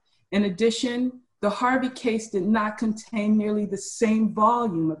 In addition, the Harvey case did not contain nearly the same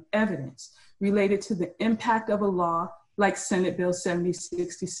volume of evidence related to the impact of a law like Senate Bill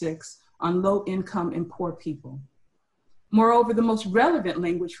 7066 on low income and poor people. Moreover, the most relevant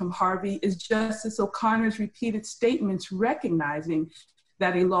language from Harvey is Justice O'Connor's repeated statements recognizing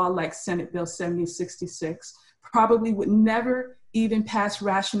that a law like Senate Bill 7066 probably would never even pass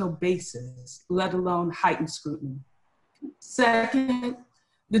rational basis, let alone heightened scrutiny. Second,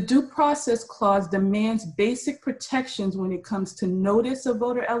 the Due Process Clause demands basic protections when it comes to notice of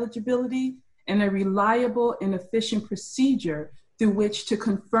voter eligibility and a reliable and efficient procedure through which to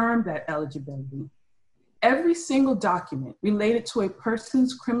confirm that eligibility. Every single document related to a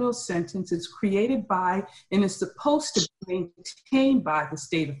person's criminal sentence is created by and is supposed to be maintained by the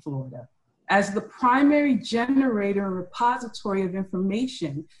state of Florida. As the primary generator and repository of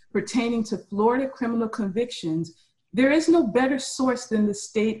information pertaining to Florida criminal convictions, there is no better source than the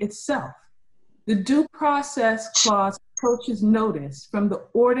state itself. The Due Process Clause approaches notice from the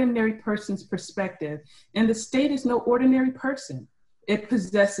ordinary person's perspective, and the state is no ordinary person. It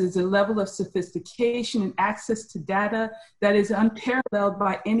possesses a level of sophistication and access to data that is unparalleled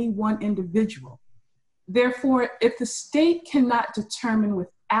by any one individual. Therefore, if the state cannot determine with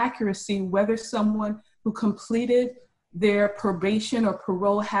accuracy whether someone who completed their probation or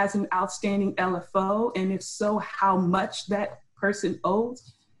parole has an outstanding LFO, and if so, how much that person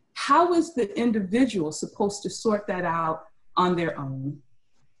owes, how is the individual supposed to sort that out on their own?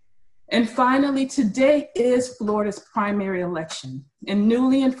 And finally, today is Florida's primary election, and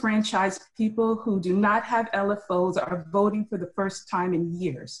newly enfranchised people who do not have LFOs are voting for the first time in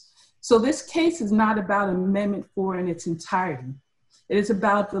years. So this case is not about Amendment 4 in its entirety. It is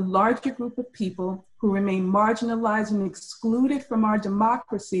about the larger group of people who remain marginalized and excluded from our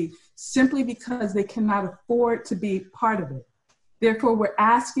democracy simply because they cannot afford to be part of it. Therefore, we're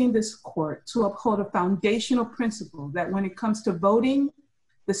asking this court to uphold a foundational principle that when it comes to voting,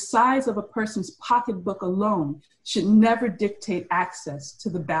 the size of a person's pocketbook alone should never dictate access to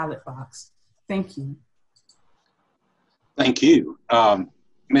the ballot box. Thank you. Thank you.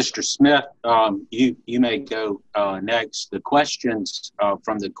 Mr. Smith, you may go next. The questions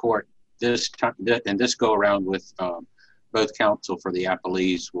from the court this time, and this go around with both counsel for the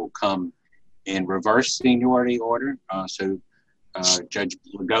appellees will come in reverse seniority order. So Judge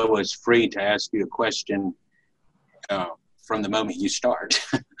Lagoa is free to ask you a question from the moment you start,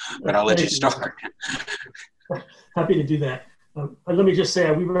 but I'll let you start. Happy to do that. Let me just say,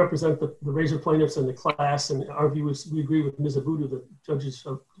 we represent the Razor plaintiffs in the class, and our view is we agree with Ms. Abudu that the judge's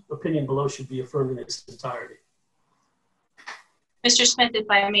opinion below should be affirmed in its entirety. Mr. Smith, if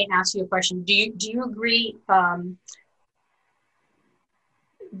I may ask you a question, do you agree that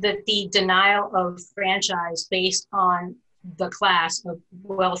the denial of franchise based on the class of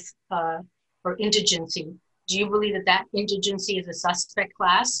wealth or indigency, do you believe that that indigency is a suspect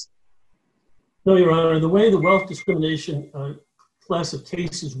class? No, Your Honor. The way the wealth discrimination class of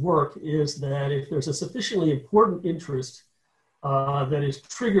cases work is that if there's a sufficiently important interest that is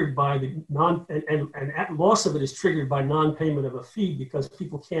triggered by the loss of it is triggered by non-payment of a fee because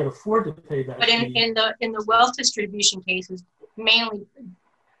people can't afford to pay that fee. But in the wealth distribution cases, mainly,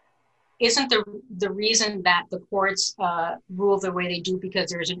 isn't the reason that the courts rule the way they do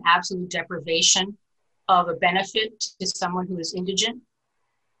because there's an absolute deprivation of a benefit to someone who is indigent?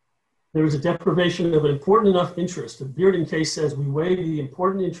 There is a deprivation of an important enough interest. The Bearden case says we weigh the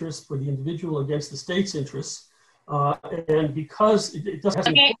important interest for the individual against the state's interests And because it doesn't.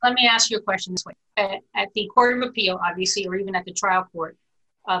 Okay, let me ask you a question this way. At the Court of Appeal, obviously, or even at the trial court,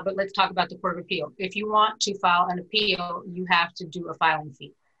 but let's talk about the Court of Appeal. If you want to file an appeal, you have to do a filing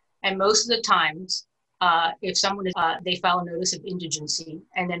fee. And most of the times, if someone is, they file a notice of indigency,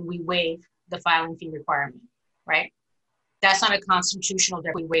 and then we waive the filing fee requirement, right? That's not a constitutional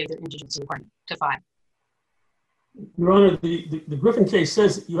that we waive the indigency requirement to file. Your Honor, the Griffin case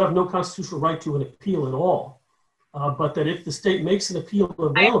says that you have no constitutional right to an appeal at all, but that if the state makes an appeal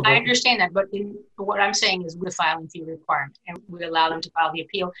available. I understand that, but what I'm saying is with filing fee requirement, and we allow them to file the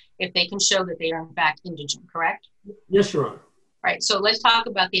appeal if they can show that they are in fact indigent, correct? Yes, Your Honor. Right, so let's talk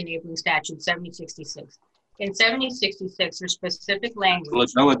about the enabling statute, 7066. In 7066, there's specific language.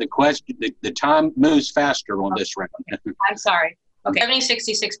 Let's go with the question. The time moves faster on this round. I'm sorry. Okay,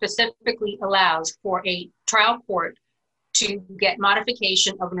 7066 specifically allows for a trial court to get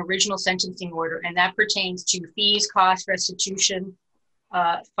modification of an original sentencing order, and that pertains to fees, costs, restitution,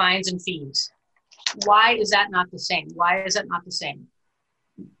 fines, and fees. Why is that not the same? Why is that not the same?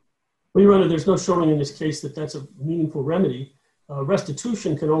 Well, Your Honor, there's no showing in this case that that's a meaningful remedy.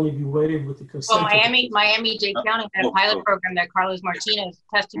 Restitution can only be waived with the consent. Well, Miami-Dade County had a pilot program that Carlos Martinez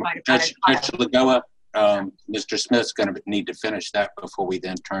testified about. Judge Lagoa, Mr. Smith's going to need to finish that before we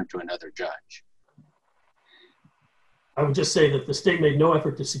then turn to another judge. I would just say that the state made no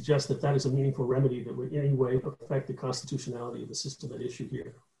effort to suggest that that is a meaningful remedy that would in any way affect the constitutionality of the system at issue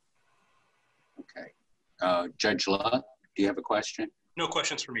here. Okay. Judge Love, do you have a question? No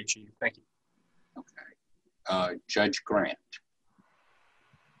questions for me, Chief. Thank you. Okay. Judge Grant.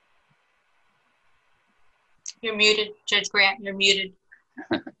 You're muted, Judge Grant, you're muted.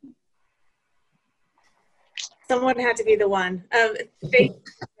 Someone had to be the one.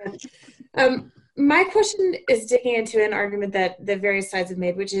 My question is digging into an argument that the various sides have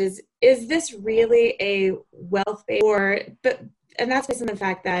made, which is this really a wealth-based, and that's based on the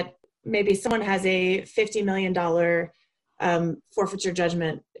fact that maybe someone has a $50 million forfeiture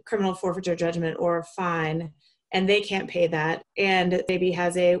judgment, criminal forfeiture judgment or fine, and they can't pay that, and maybe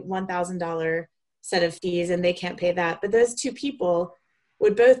has a $1,000 set of fees and they can't pay that. But those two people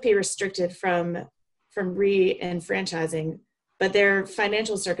would both be restricted from re-enfranchising, but their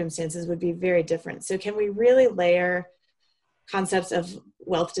financial circumstances would be very different. So can we really layer concepts of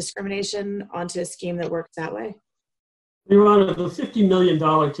wealth discrimination onto a scheme that works that way? Your Honor, the $50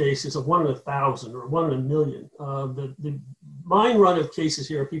 million case is a 1 in 1,000 or 1 in a million. The mine run of cases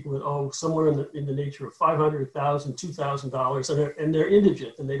here are people that owe somewhere in the nature of $500,000, $2,000, and they're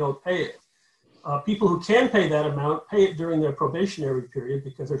indigent and they don't pay it. People who can pay that amount pay it during their probationary period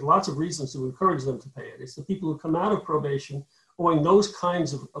because there's lots of reasons to encourage them to pay it. It's the people who come out of probation owing those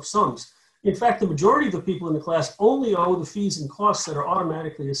kinds of sums. In fact, the majority of the people in the class only owe the fees and costs that are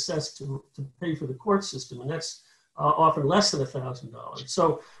automatically assessed to pay for the court system, and that's often less than $1,000.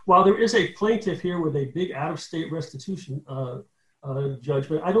 So while there is a plaintiff here with a big out-of-state restitution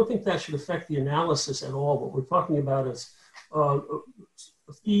judgment, I don't think that should affect the analysis at all. What we're talking about is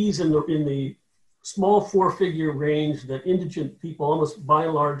fees in the small four-figure range that indigent people, almost by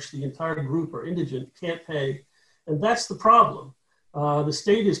and large, the entire group are indigent, can't pay. And that's the problem. The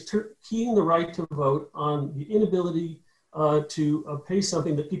state is keying the right to vote on the inability to pay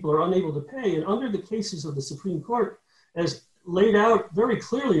something that people are unable to pay. And under the cases of the Supreme Court, as laid out very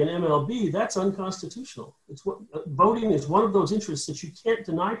clearly in MLB, that's unconstitutional. Voting is one of those interests that you can't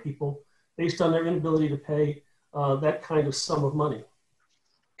deny people based on their inability to pay that kind of sum of money.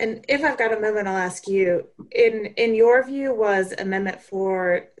 And if I've got a moment, I'll ask you, in your view, was Amendment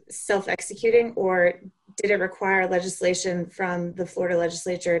 4 self-executing, or did it require legislation from the Florida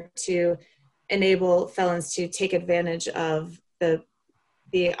legislature to enable felons to take advantage of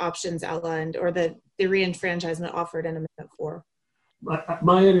the options outlined or the re-enfranchisement offered in Amendment 4?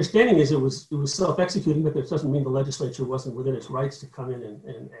 My understanding is it was self-executing, but that doesn't mean the legislature wasn't within its rights to come in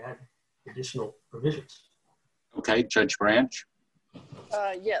and add additional provisions. Okay, Judge Branch.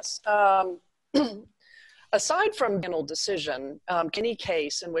 Yes. Aside from the panel decision, any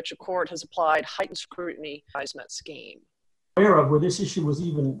case in which a court has applied heightened scrutiny scheme? Where this issue was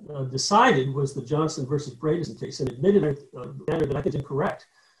even decided was the Johnson versus Bredesen case, and admitted that I think is incorrect.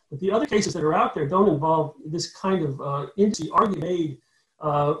 But the other cases that are out there don't involve this kind of argument made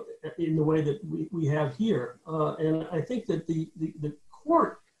in the way that we have here. And I think that the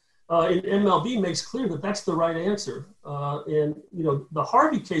court in MLB makes clear that that's the right answer. And the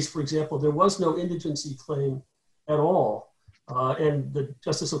Harvey case, for example, there was no indigency claim at all. And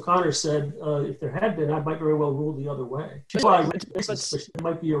Justice O'Connor said, if there had been, I might very well rule the other way. It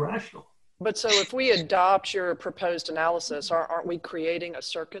might be irrational. But so if we adopt your proposed analysis, aren't we creating a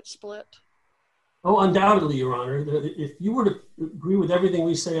circuit split? Oh, undoubtedly, Your Honor. If you were to agree with everything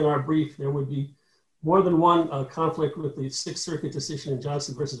we say in our brief, there would be more than one conflict with the Sixth Circuit decision in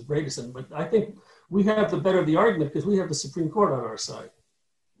Johnson versus Bredesen. But I think we have the better of the argument because we have the Supreme Court on our side.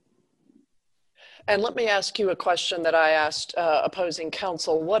 And let me ask you a question that I asked opposing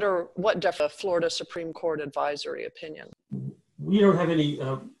counsel. What deference Florida Supreme Court advisory opinion? We don't have any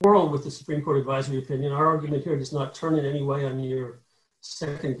quarrel with the Supreme Court advisory opinion. Our argument here does not turn in any way on your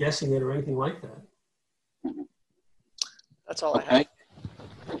second guessing it or anything like that. That's all I have.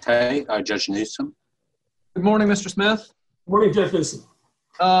 Okay, Judge Newsom. Good morning, Mr. Smith. Good morning, Judge Newsom.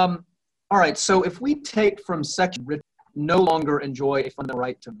 All right, so if we take from section no longer enjoy a fundamental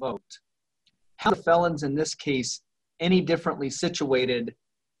right to vote, how are the felons in this case any differently situated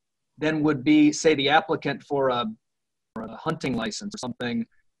than would be, say, the applicant for a hunting license or something,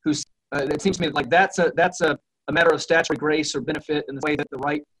 who's, it seems to me like that's a matter of statutory grace or benefit in the way that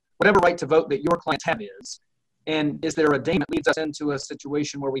whatever right to vote that your clients have is. And is there a dame that leads us into a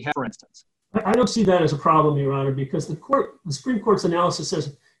situation where we have, for instance? I don't see that as a problem, Your Honor, because the Supreme Court's analysis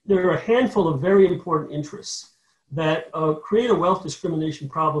says there are a handful of very important interests that create a wealth discrimination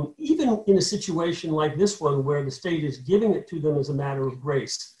problem, even in a situation like this one where the state is giving it to them as a matter of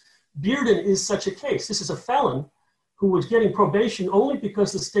grace. Bearden is such a case. This is a felon who was getting probation only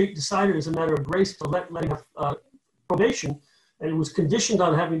because the state decided as a matter of grace to let him have probation, and it was conditioned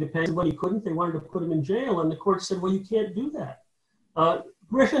on having to pay. When he couldn't, they wanted to put him in jail, and the court said, well, you can't do that.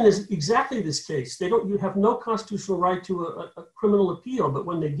 Griffin is exactly this case. You have no constitutional right to a criminal appeal, but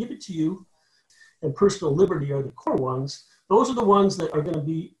when they give it to you, and personal liberty are the core ones, those are the ones that are going to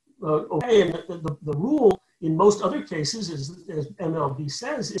be okay. And the rule in most other cases, as MLB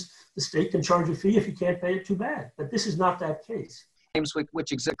says, is the state can charge a fee if you can't pay it, too bad. But this is not that case. Claims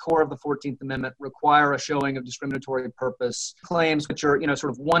which exist core of the 14th Amendment require a showing of discriminatory purpose. Claims which are,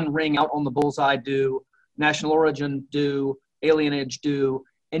 sort of one ring out on the bullseye do, national origin do, alienage do,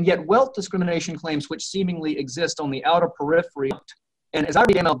 and yet wealth discrimination claims which seemingly exist on the outer periphery. And as I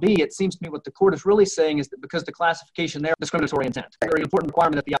read MLB, it seems to me what the court is really saying is that because the classification there is discriminatory intent, a very important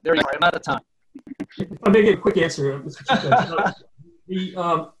requirement at there you are, I'm out of time. If I may give a quick answer, Mr. Chief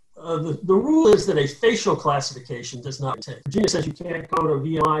Judge. The rule is that a facial classification does not take. Virginia says you can't go to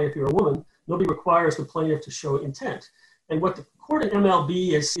VMI if you're a woman. Nobody requires the plaintiff to show intent. And what the court in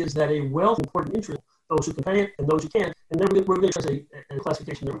MLB is that a wealth important interest, those who can pay it and those who can't, and then we're going to choose a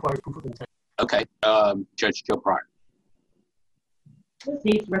classification that requires proof of intent. Okay, Judge Joe Pryor. The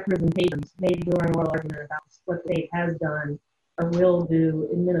state's representations made during oral argument about what the state has done or will do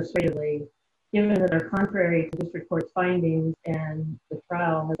administratively, given that they're contrary to district court's findings and the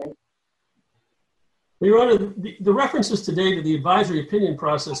trial has been. Your Honor, the references today to the advisory opinion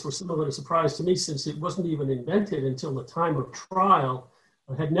process were somewhat a surprise to me, since it wasn't even invented until the time of trial,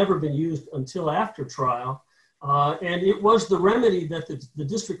 had never been used until after trial. And it was the remedy that the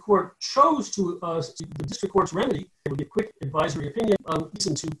district court chose to, the district court's remedy, it would be a quick advisory opinion,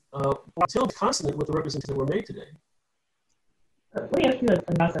 listen to until consonant with the representations that were made today. Let me ask you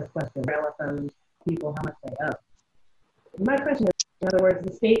a process question for LFOs, people, how much they owe. My question is, in other words,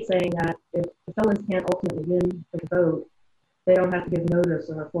 the state saying that if the felons can't ultimately win the vote, they don't have to give notice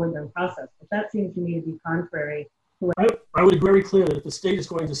or afford them process. But that seems to me to be contrary. I would be very clear that if the state is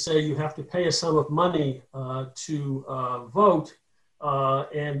going to say you have to pay a sum of money to vote,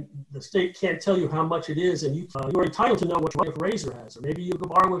 and the state can't tell you how much it is, and you're entitled to know what your wife raiser has, or maybe you'll go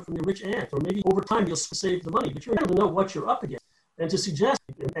borrow it from your rich aunt, or maybe over time you'll save the money, but you're entitled to know what you're up against. And to suggest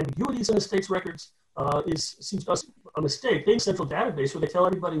ambiguities in the state's records seems to us a mistake. They have a central database where they tell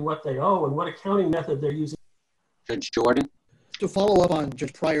everybody what they owe and what accounting method they're using. Judge Jordan? To follow up on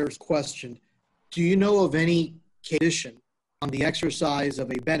Judge Pryor's question, do you know of any condition on the exercise of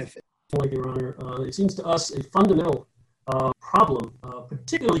a benefit? Your Honor, it seems to us a fundamental problem,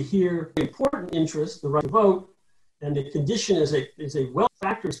 particularly here, the important interest, the right to vote, and the condition is a wealth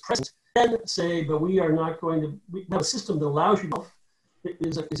factor is present. Then say, but we are not going to, we have a system that allows you to,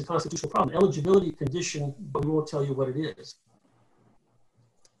 is a constitutional problem. Eligibility condition, but we won't tell you what it is.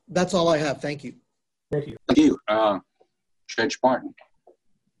 That's all I have. Thank you. Thank you. Thank you. Judge Martin.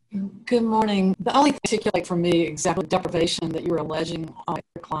 Good morning. The only thing to articulate for me exactly deprivation that you're alleging on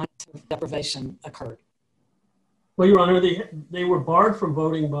your clients of deprivation occurred. Well, Your Honor, they were barred from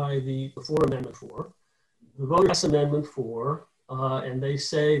voting by the Floor Amendment 4, the Voters Amendment 4, and they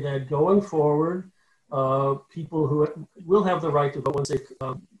say that going forward, people who will have the right to vote once they've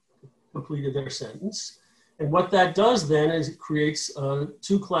completed their sentence. And what that does then is it creates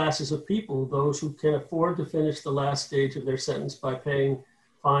two classes of people, those who can afford to finish the last stage of their sentence by paying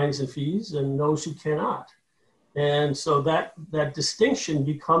fines and fees, and those who cannot. And so that distinction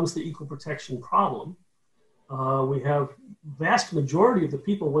becomes the equal protection problem. We have vast majority of the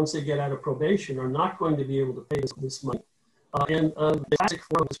people, once they get out of probation, are not going to be able to pay this money. And the classic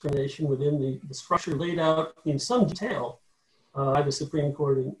form of discrimination within the structure laid out in some detail by the Supreme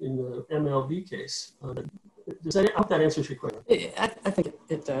Court in the MLB case. I hope that answers your question. I think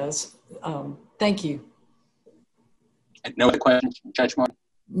it does. Thank you. No other questions, Judge Martin?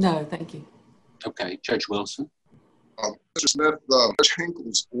 No, thank you. Okay, Judge Wilson. Mr. Smith, Judge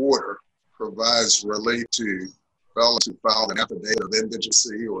Hinkle's order provides relief to felons who filed an affidavit of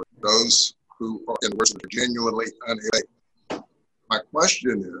indigency or those who are in words genuinely unable. My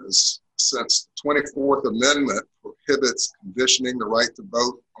question is, since 24th Amendment prohibits conditioning the right to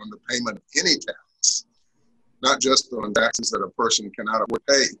vote on the payment of any tax, not just on taxes that a person cannot afford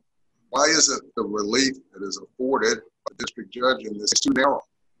to pay, why isn't the relief that is afforded by the district judge in this too narrow?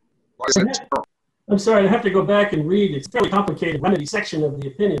 Why is it too narrow? I'm sorry, I have to go back and read. It's a fairly complicated remedy section of the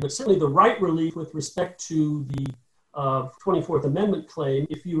opinion, but certainly the right relief with respect to the 24th Amendment claim,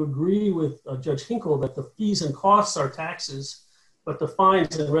 if you agree with Judge Hinkle that the fees and costs are taxes, but the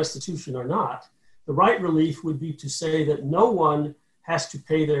fines and restitution are not, the right relief would be to say that no one has to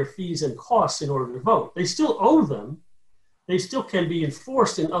pay their fees and costs in order to vote. They still owe them. They still can be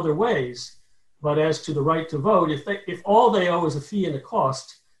enforced in other ways, but as to the right to vote, if all they owe is a fee and a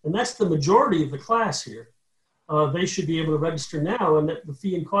cost, and that's the majority of the class here, they should be able to register now, and that the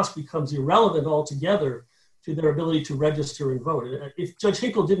fee and cost becomes irrelevant altogether to their ability to register and vote. If Judge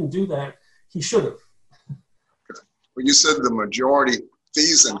Hinkle didn't do that, he should have. Okay. Well, you said the majority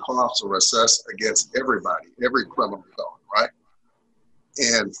fees and costs are assessed against everybody, every criminal felon, right?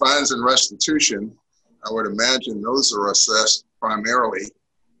 And fines and restitution, I would imagine those are assessed primarily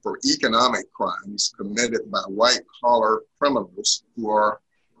for economic crimes committed by white-collar criminals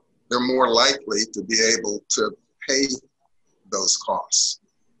they're more likely to be able to pay those costs.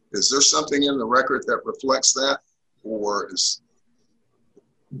 Is there something in the record that reflects that, or is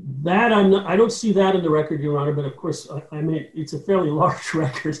that I don't see that in the record, Your Honor, but of course, I mean, it's a fairly large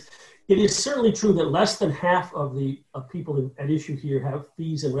record. It is certainly true that less than half of the people at issue here have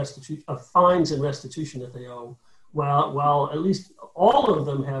fees and restitution, fines and restitution that they owe, while at least all of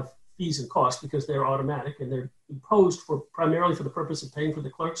them have fees and costs because they're automatic and they're imposed primarily for the purpose of paying for the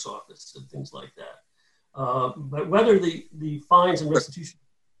clerk's office and things like that. But whether the fines and restitution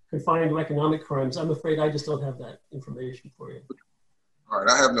confined to economic crimes, I'm afraid I just don't have that information for you. All right,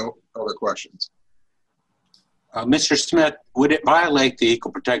 I have no other questions. Mr. Smith, would it violate the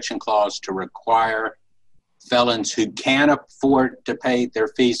Equal Protection Clause to require felons who can afford to pay their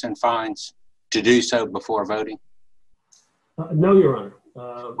fees and fines to do so before voting? No, Your Honor.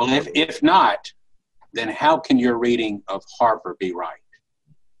 Well, if not, then how can your reading of Harper be right?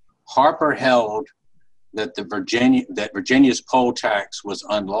 Harper held that Virginia's poll tax was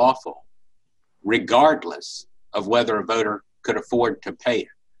unlawful, regardless of whether a voter could afford to pay it.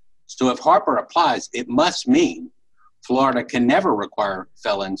 So if Harper applies, it must mean Florida can never require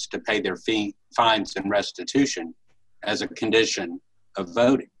felons to pay their fines and restitution as a condition of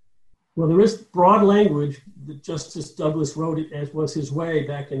voting. Well, there is broad language that Justice Douglas wrote it as was his way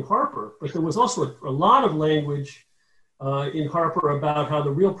back in Harper, but there was also a lot of language in Harper about how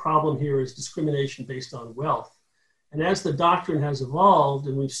the real problem here is discrimination based on wealth. And as the doctrine has evolved,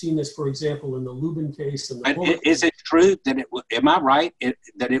 and we've seen this, for example, in the Lubin case. And is it true that am I right,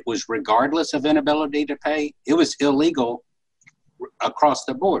 that it was regardless of inability to pay? It was illegal across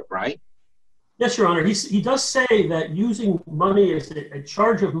the board, right? Yes, Your Honor. He does say that using money as a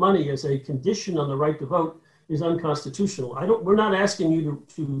charge of money as a condition on the right to vote is unconstitutional. We're not asking you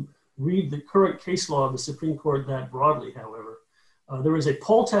to read the current case law of the Supreme Court that broadly, however. There is a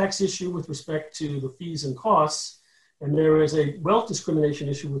poll tax issue with respect to the fees and costs, and there is a wealth discrimination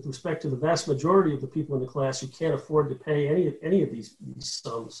issue with respect to the vast majority of the people in the class who can't afford to pay any of these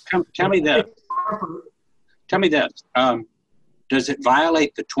sums. Tell me this. Does it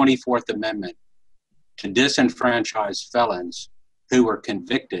violate the 24th Amendment to disenfranchise felons who were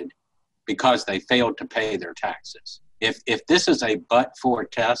convicted because they failed to pay their taxes? If this is a but-for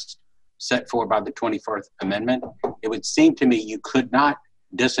test set forth by the 24th Amendment, it would seem to me you could not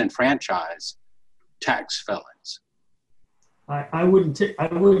disenfranchise tax felons. I wouldn't take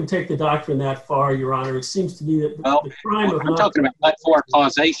the doctrine that far, Your Honor. It seems to me that the crime of I'm talking about but-for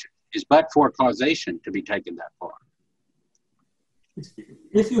causation. Is but-for causation to be taken that far?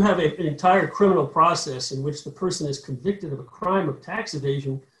 If you have an entire criminal process in which the person is convicted of a crime of tax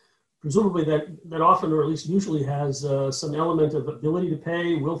evasion, presumably that often, or at least usually, has some element of ability to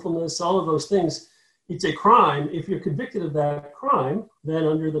pay, willfulness, all of those things. It's a crime. If you're convicted of that crime, then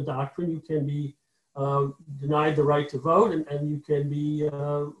under the doctrine, you can be denied the right to vote, and you can be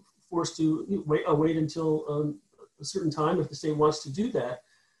forced to wait until a certain time if the state wants to do that.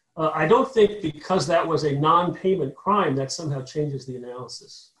 I don't think because that was a non-payment crime that somehow changes the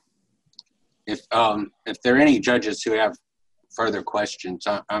analysis. If there are any judges who have further questions,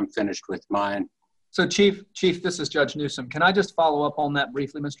 I'm finished with mine. So Chief, this is Judge Newsom. Can I just follow up on that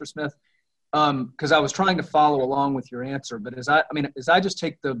briefly, Mr. Smith? Because I was trying to follow along with your answer, but as I just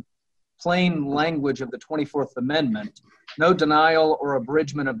take the plain language of the 24th Amendment, no denial or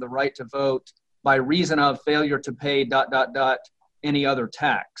abridgment of the right to vote by reason of failure to pay ... any other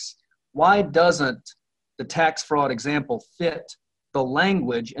tax. Why doesn't the tax fraud example fit the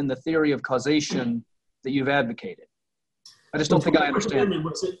language in the theory of causation that you've advocated? I just don't think I understand. It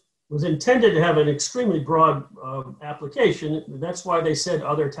was intended to have an extremely broad application. That's why they said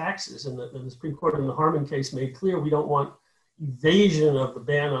other taxes, and the Supreme Court in the Harmon case made clear we don't want evasion of the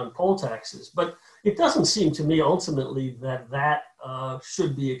ban on poll taxes. But it doesn't seem to me ultimately that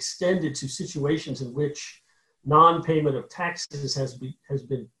should be extended to situations in which non-payment of taxes has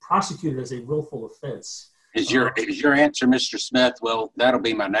been prosecuted as a willful offense. Is your answer, Mr. Smith? Well, that'll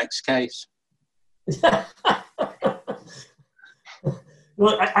be my next case.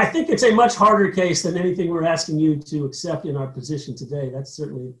 Well, I think it's a much harder case than anything we're asking you to accept in our position today. That's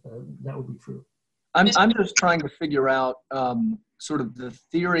certainly, that would be true. I'm just trying to figure out sort of the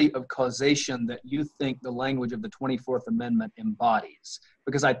theory of causation that you think the language of the 24th Amendment embodies.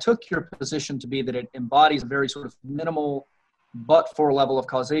 Because I took your position to be that it embodies a very sort of minimal but-for level of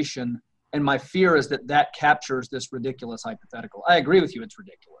causation, and my fear is that that captures this ridiculous hypothetical. I agree with you, it's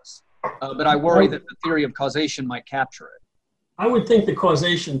ridiculous. But I worry that the theory of causation might capture it. I would think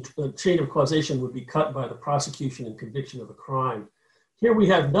the chain of causation would be cut by the prosecution and conviction of a crime. Here we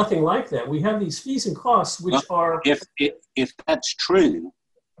have nothing like that. We have these fees and costs, which are... If that's true,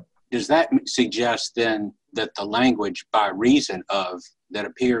 does that suggest then that the language by reason of that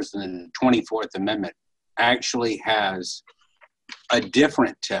appears in the 24th Amendment actually has a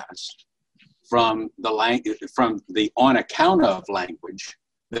different test from the on account of language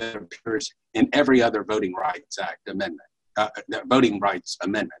that appears in every other Voting Rights Act amendment, the Voting Rights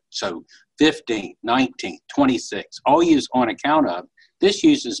Amendment? So 15, 19, 26, all use on account of. This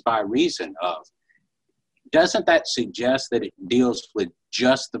uses by reason of. Doesn't that suggest that it deals with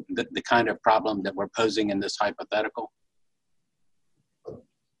just the kind of problem that we're posing in this hypothetical?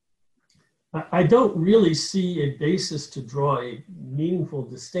 I don't really see a basis to draw a meaningful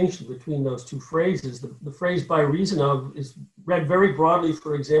distinction between those two phrases. The phrase by reason of is read very broadly,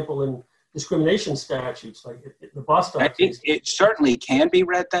 for example, in discrimination statutes, like the Bostock case. It certainly can be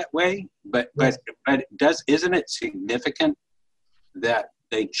read that way, but isn't it significant that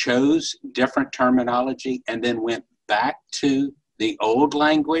they chose different terminology and then went back to the old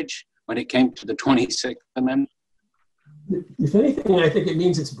language when it came to the 26th Amendment? If anything, I think it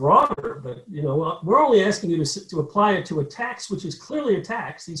means it's broader, but we're only asking you to apply it to a tax, which is clearly a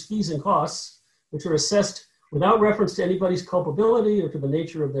tax, these fees and costs, which are assessed without reference to anybody's culpability or to the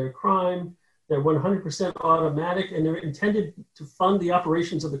nature of their crime. They're 100% automatic, and they're intended to fund the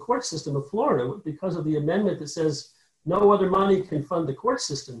operations of the court system of Florida because of the amendment that says no other money can fund the court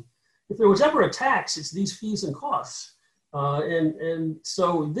system. If there was ever a tax, it's these fees and costs. And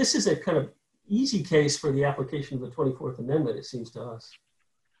so this is a kind of easy case for the application of the 24th Amendment, it seems to us.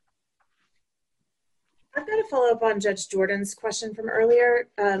 I've got to follow up on Judge Jordan's question from earlier,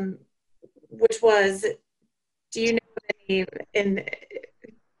 which was, do you know of any,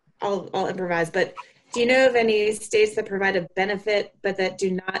 I'll improvise, but do you know of any states that provide a benefit but that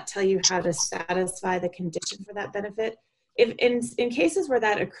do not tell you how to satisfy the condition for that benefit? If in cases where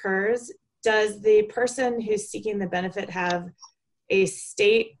that occurs, does the person who's seeking the benefit have a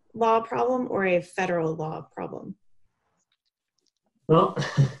state law problem or a federal law problem? Well,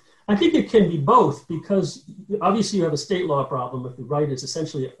 I think it can be both, because obviously you have a state law problem if the right is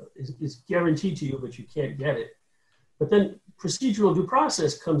essentially is guaranteed to you, but you can't get it. But then procedural due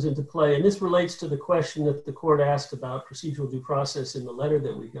process comes into play, and this relates to the question that the court asked about procedural due process in the letter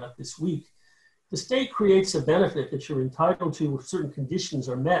that we got this week. The state creates a benefit that you're entitled to if certain conditions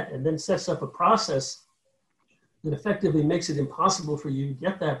are met, and then sets up a process that effectively makes it impossible for you to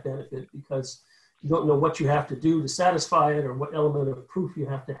get that benefit because you don't know what you have to do to satisfy it or what element of proof you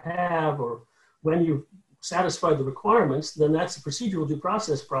have to have, or when you've satisfied the requirements. Then that's a procedural due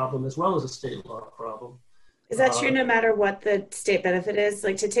process problem as well as a state law problem. Is that true no matter what the state benefit is?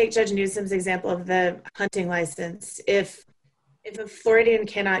 Like, to take Judge Newsom's example of the hunting license, if a Floridian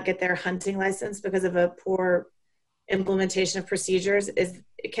cannot get their hunting license because of a poor implementation of procedures,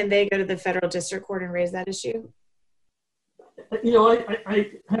 can they go to the federal district court and raise that issue?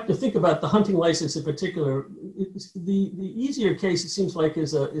 I have to think about the hunting license in particular. The easier case, it seems like,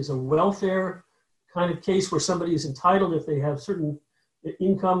 is a welfare kind of case where somebody is entitled, if they have certain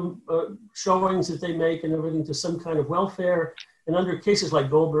income showings that they make and everything, to some kind of welfare. And under cases like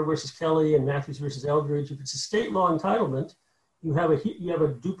Goldberg versus Kelly and Matthews versus Eldridge, if it's a state law entitlement, you have a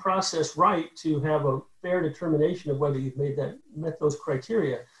due process right to have a fair determination of whether you've met those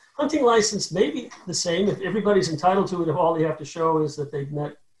criteria. Hunting license may be the same if everybody's entitled to it, if all they have to show is that they've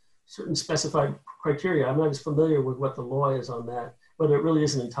met certain specified criteria. I'm not as familiar with what the law is on that, whether it really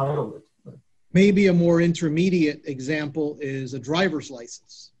is an entitlement. Maybe a more intermediate example is a driver's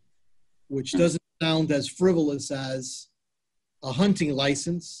license, which doesn't sound as frivolous as a hunting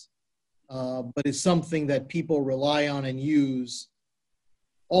license, but is something that people rely on and use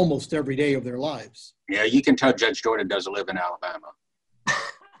almost every day of their lives. Yeah, you can tell Judge Jordan doesn't live in Alabama.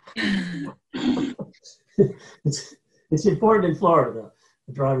 It's important in Florida, though,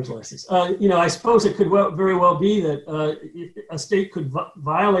 the driver's license. I suppose it could very well be that a state could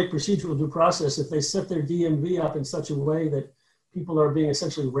violate procedural due process if they set their DMV up in such a way that people are being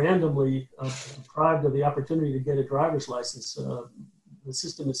essentially randomly deprived of the opportunity to get a driver's license. The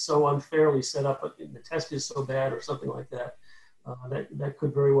system is so unfairly set up, the test is so bad or something like that. That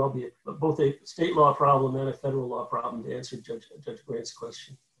could very well be both a state law problem and a federal law problem, to answer Judge Grant's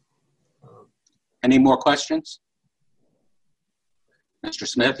question. Any more questions? Mr.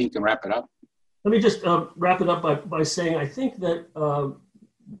 Smith, you can wrap it up. Let me just wrap it up by saying I think that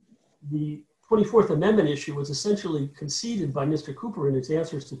the 24th Amendment issue was essentially conceded by Mr. Cooper in his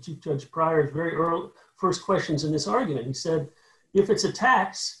answers to Chief Judge Pryor's very early first questions in this argument. He said, if it's a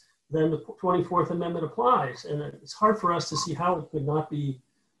tax, then the 24th Amendment applies. And it's hard for us to see how it could not be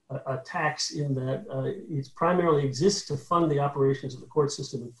a tax, in that it primarily exists to fund the operations of the court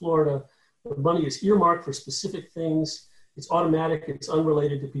system in Florida. The money is earmarked for specific things. It's automatic. It's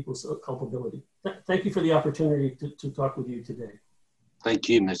unrelated to people's culpability. Thank you for the opportunity to talk with you today. Thank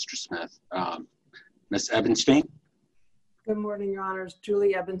you, Mr. Smith. Ms. Ebenstein? Good morning, Your Honors.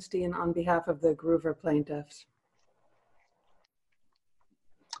 Julie Ebenstein on behalf of the Groover plaintiffs.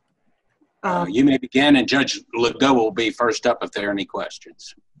 You may begin, and Judge Legault will be first up if there are any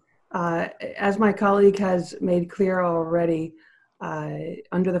questions. As my colleague has made clear already,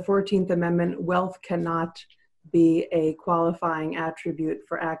 under the 14th Amendment, wealth cannot be a qualifying attribute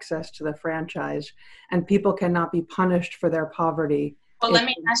for access to the franchise, and people cannot be punished for their poverty. Well, let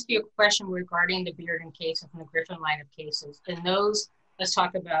me ask you a question regarding the Bearden case and the Griffin line of cases. In those, let's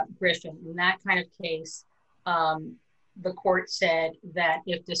talk about Griffin. In that kind of case, the court said that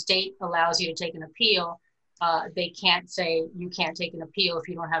if the state allows you to take an appeal, they can't say you can't take an appeal if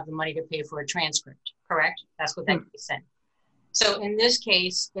you don't have the money to pay for a transcript, correct? That's what that case said. So in this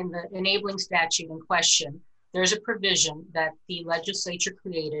case, in the enabling statute in question, there's a provision that the legislature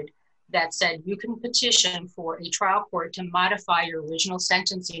created that said you can petition for a trial court to modify your original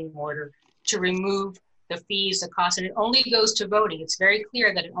sentencing order to remove the fees, the costs, and it only goes to voting. It's very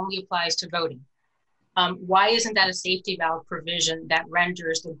clear that it only applies to voting. Why isn't that a safety valve provision that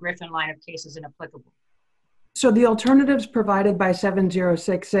renders the Griffin line of cases inapplicable? So the alternatives provided by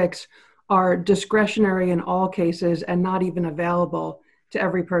 7066 are discretionary in all cases and not even available to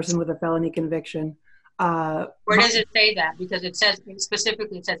every person with a felony conviction. Where does it say that? Because it says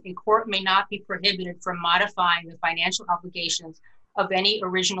specifically, it says a court may not be prohibited from modifying the financial obligations of any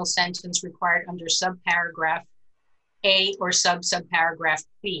original sentence required under subparagraph A or subparagraph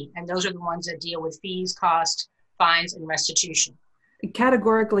B. And those are the ones that deal with fees, costs, fines, and restitution.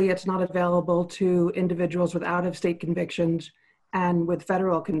 Categorically, it's not available to individuals with out-of-state convictions and with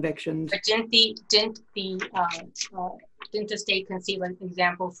federal convictions. But didn't the state concede an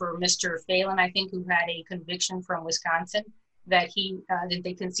example for Mr. Phelan, I think, who had a conviction from Wisconsin, that did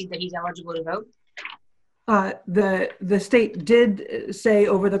they concede that he's eligible to vote? The state did say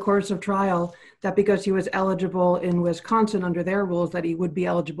over the course of trial that because he was eligible in Wisconsin under their rules that he would be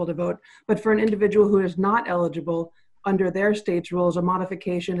eligible to vote. But for an individual who is not eligible under their state's rules, a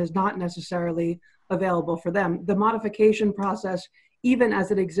modification is not necessarily available for them. The modification process, even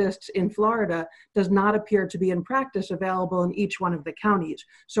as it exists in Florida, does not appear to be in practice available in each one of the counties.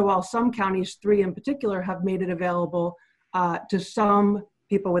 So while some counties, 3 in particular, have made it available to some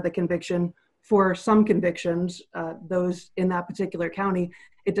people with a conviction, for some convictions, those in that particular county,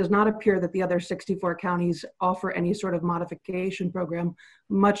 it does not appear that the other 64 counties offer any sort of modification program,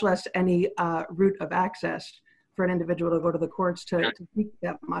 much less any route of access for an individual to go to the courts to seek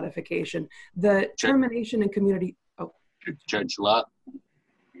that modification. The termination and community. Oh, Judge Luck,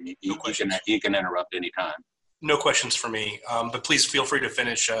 you can interrupt anytime. No questions for me, but please feel free to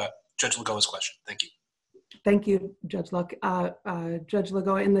finish Judge Legault's question. Thank you. Thank you, Judge Luck. Judge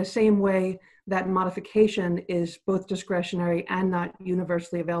Lagoa, in the same way that modification is both discretionary and not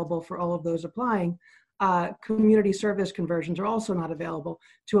universally available for all of those applying, community service conversions are also not available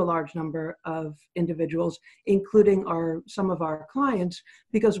to a large number of individuals, including some of our clients,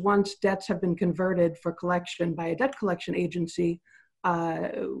 because once debts have been converted for collection by a debt collection agency,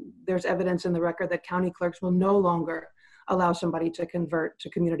 there's evidence in the record that county clerks will no longer allow somebody to convert to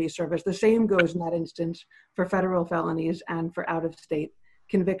community service. The same goes in that instance for federal felonies and for out-of-state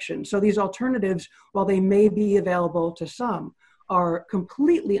convictions. So these alternatives, while they may be available to some, are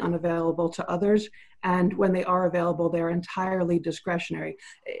completely unavailable to others, and when they are available, they're entirely discretionary.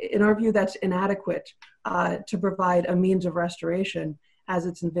 In our view, that's inadequate to provide a means of restoration as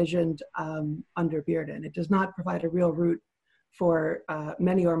it's envisioned under Bearden. It does not provide a real route for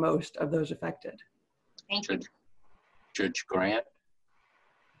many or most of those affected. Thank you. Judge Grant.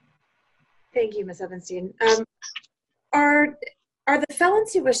 Thank you, Ms. Evenstein. Are the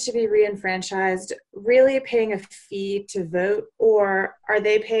felons who wish to be reenfranchised really paying a fee to vote, or are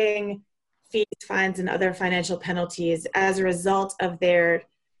they paying fees, fines, and other financial penalties as a result of their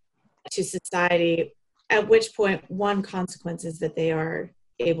to society, at which point one consequence is that they are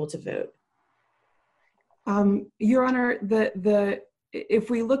able to vote? Your Honor, if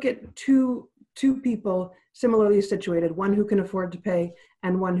we look at two people similarly situated, one who can afford to pay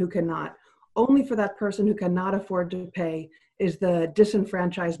and one who cannot, only for that person who cannot afford to pay is the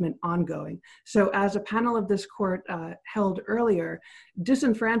disenfranchisement ongoing. So as a panel of this court held earlier,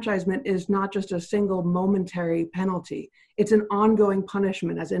 disenfranchisement is not just a single momentary penalty. It's an ongoing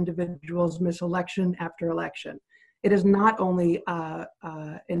punishment as individuals miss election after election. It is not only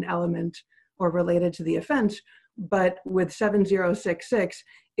an element or related to the offense, but with 7066,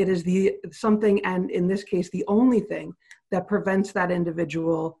 it is something, and in this case, the only thing that prevents that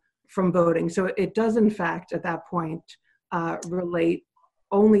individual from voting. So it does, in fact, at that point, relate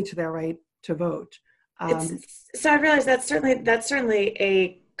only to their right to vote. So I realize that's certainly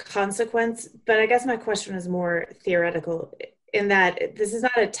a consequence, but I guess my question is more theoretical in that this is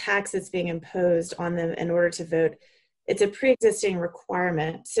not a tax that's being imposed on them in order to vote. It's a pre-existing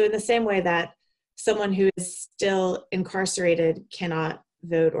requirement. So in the same way that someone who is still incarcerated cannot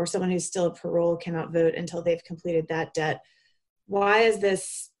vote, or someone who's still parole cannot vote until they've completed that debt, why is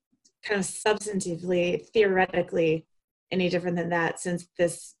this kind of substantively, theoretically, any different than that, since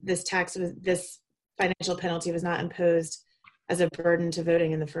this financial penalty was not imposed as a burden to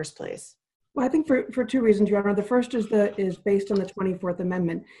voting in the first place? Well, I think for two reasons, Your Honor. The first is based on the 24th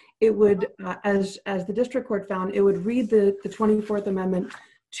Amendment. It would, as the district court found, it would read the 24th Amendment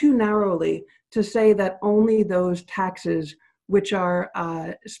too narrowly to say that only those taxes which are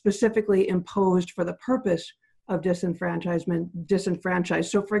specifically imposed for the purpose of disenfranchise.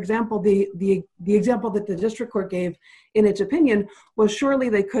 So, for example, the example that the district court gave in its opinion was surely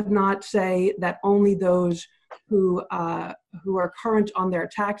they could not say that only those who are current on their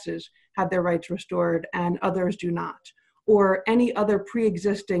taxes have their rights restored and others do not, or any other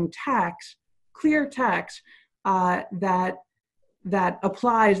pre-existing tax, clear tax that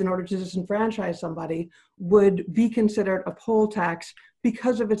applies in order to disenfranchise somebody would be considered a poll tax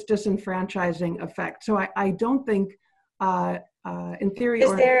because of its disenfranchising effect. So I don't think, in theory,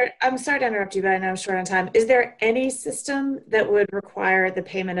 I'm sorry to interrupt you, but I know I'm short on time. Is there any system that would require the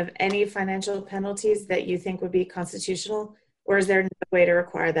payment of any financial penalties that you think would be constitutional, or is there no way to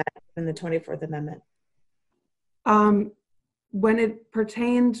require that in the 24th Amendment? When it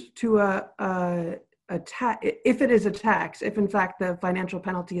pertains to if it is a tax, if in fact the financial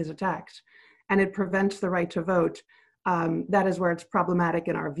penalty is a tax and it prevents the right to vote, that is where it's problematic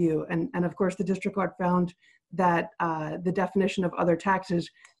in our view. And of course, the district court found that the definition of other taxes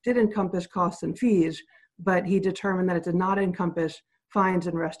did encompass costs and fees, but he determined that it did not encompass fines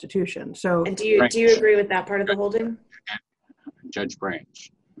and restitution. So, and do you agree with that part of the holding? Judge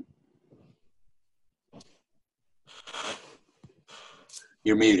Branch.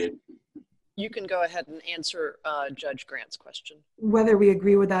 You're muted. You can go ahead and answer Judge Grant's question. Whether we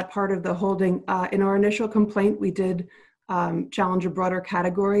agree with that part of the holding, in our initial complaint, we did challenge a broader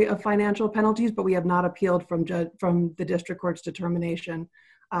category of financial penalties, but we have not appealed from the district court's determination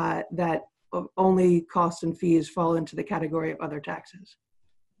that only costs and fees fall into the category of other taxes.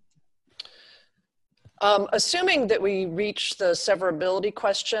 Assuming that we reach the severability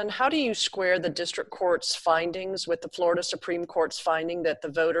question, how do you square the district court's findings with the Florida Supreme Court's finding that the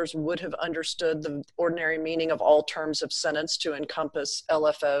voters would have understood the ordinary meaning of all terms of sentence to encompass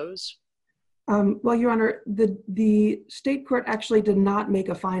LFOs? Well, Your Honor, the state court actually did not make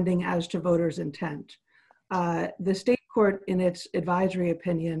a finding as to voters' intent. The state court, in its advisory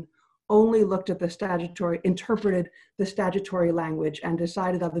opinion, only looked at interpreted the statutory language and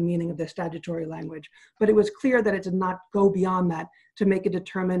decided on the meaning of the statutory language. But it was clear that it did not go beyond that to make a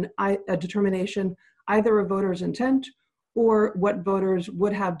determination either of voters' intent or what voters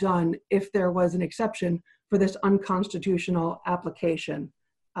would have done if there was an exception for this unconstitutional application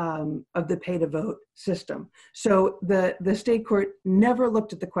of the pay-to-vote system. So the state court never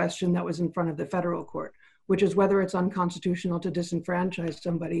looked at the question that was in front of the federal court, which is whether it's unconstitutional to disenfranchise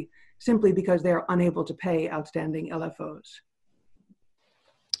somebody simply because they're unable to pay outstanding LFOs.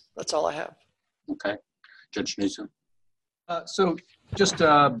 That's all I have. Okay. Judge Newsom. So just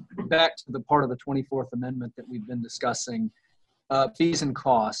back to the part of the 24th Amendment that we've been discussing, fees and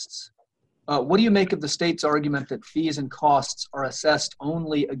costs. What do you make of the state's argument that fees and costs are assessed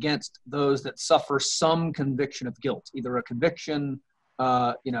only against those that suffer some conviction of guilt, either a conviction,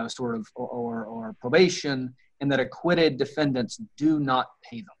 or probation, and that acquitted defendants do not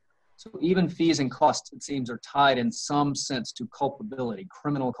pay them? So even fees and costs, it seems, are tied in some sense to culpability,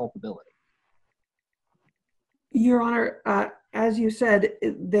 criminal culpability. Your Honor, as you said,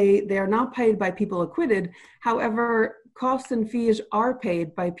 they are not paid by people acquitted. However, costs and fees are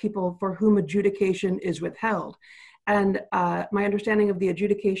paid by people for whom adjudication is withheld. And my understanding of the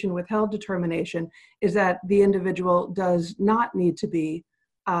adjudication withheld determination is that the individual does not need to be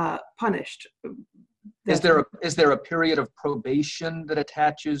punished. Is there a period of probation that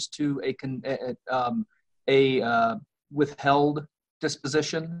attaches to a withheld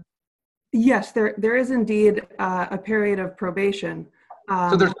disposition? Yes, there is indeed a period of probation.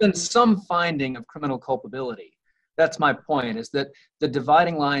 So there's been some finding of criminal culpability. That's my point, is that the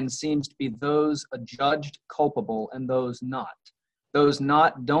dividing line seems to be those adjudged culpable and those not. Those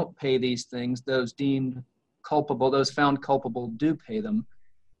not don't pay these things. Those deemed culpable, those found culpable do pay them.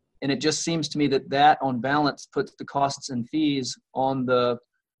 And it just seems to me that on balance puts the costs and fees on the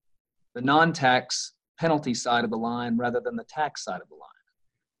non-tax penalty side of the line rather than the tax side of the line.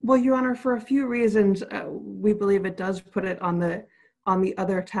 Well, Your Honor, for a few reasons, we believe it does put it on the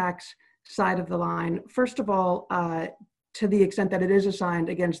other tax side of the line. First of all, to the extent that it is assigned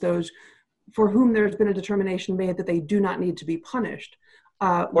against those for whom there's been a determination made that they do not need to be punished.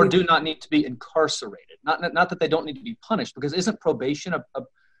 Or do not need to be incarcerated. Not that they don't need to be punished, because isn't probation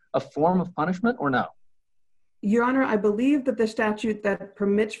a form of punishment, or no? Your Honor, I believe that the statute that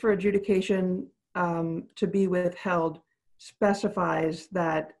permits for adjudication to be withheld specifies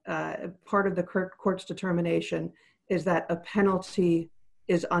that part of the court's determination is that a penalty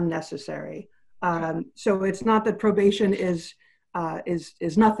is unnecessary. So it's not that probation is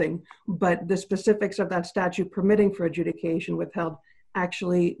nothing, but the specifics of that statute permitting for adjudication withheld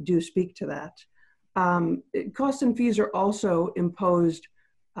actually do speak to that. Costs and fees are also imposed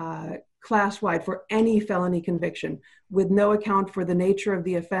class-wide for any felony conviction with no account for the nature of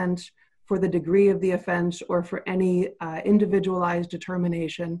the offense, for the degree of the offense, or for any individualized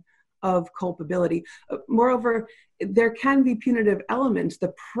determination of culpability. Moreover, there can be punitive elements.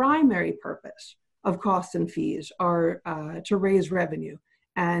 The primary purpose of costs and fees are to raise revenue.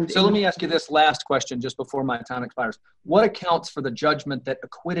 And so let me ask you this last question just before my time expires. What accounts for the judgment that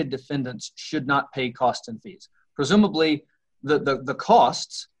acquitted defendants should not pay costs and fees? Presumably the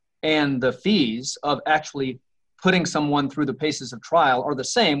costs and the fees of actually putting someone through the paces of trial are the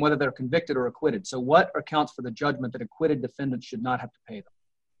same whether they're convicted or acquitted. So what accounts for the judgment that acquitted defendants should not have to pay them?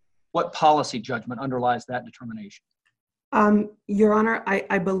 What policy judgment underlies that determination? Your Honor,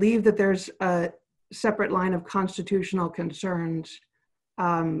 I believe that there's a separate line of constitutional concerns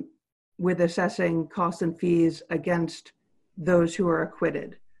with assessing costs and fees against those who are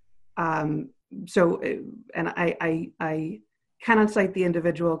acquitted. And I cannot cite the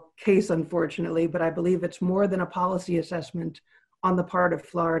individual case, unfortunately, but I believe it's more than a policy assessment on the part of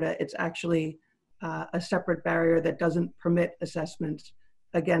Florida. It's actually a separate barrier that doesn't permit assessments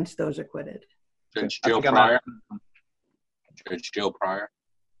against those acquitted. Judge Jill Pryor. Judge Jill Pryor.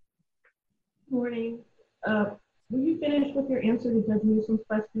 Morning. Will you finish with your answer to Judge Newsom's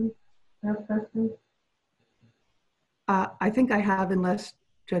question? Last question? I think I have, unless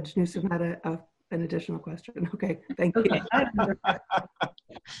Judge Newsom had an additional question. Okay, thank you. Okay, I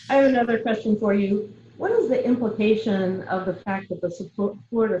have another question for you. What is the implication of the fact that the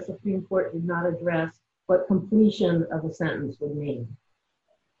Florida Supreme Court did not address what completion of a sentence would mean?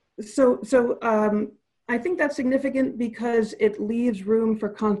 So I think that's significant because it leaves room for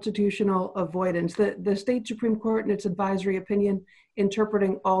constitutional avoidance. The state Supreme Court, in its advisory opinion,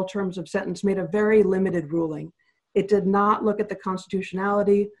 interpreting all terms of sentence, made a very limited ruling. It did not look at the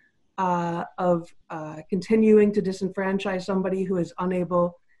constitutionality of continuing to disenfranchise somebody who is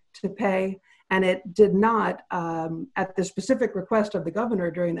unable to pay. And it did not, at the specific request of the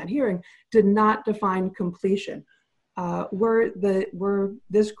governor during that hearing, did not define completion. Were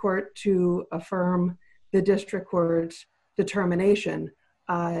this court to affirm the district court's determination,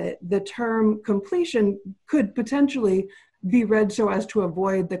 the term completion could potentially be read so as to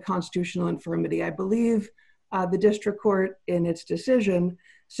avoid the constitutional infirmity. I believe the district court in its decision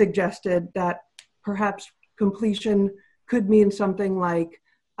suggested that perhaps completion could mean something like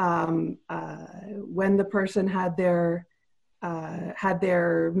when the person had their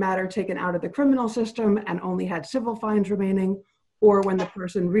matter taken out of the criminal system and only had civil fines remaining, or when the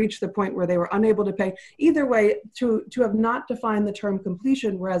person reached the point where they were unable to pay. Either way, to have not defined the term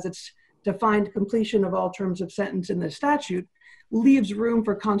completion, whereas it's defined completion of all terms of sentence in the statute, leaves room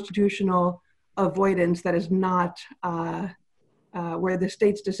for constitutional avoidance that is not, where the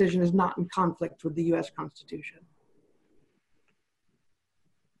state's decision is not in conflict with the US Constitution.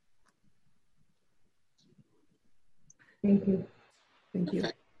 Thank you. Thank you.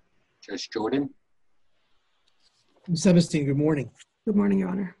 Okay. Judge Jordan. Ms. Epstein, good morning. Good morning, Your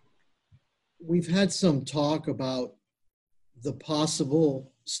Honor. We've had some talk about the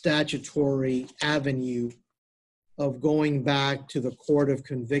possible statutory avenue of going back to the court of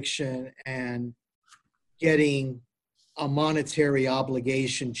conviction and getting a monetary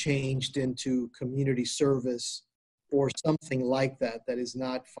obligation changed into community service or something like that that is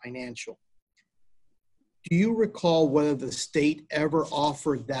not financial. Do you recall whether the state ever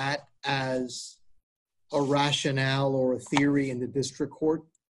offered that as a rationale or a theory in the district court?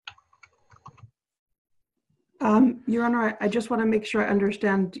 Your Honor, I just want to make sure I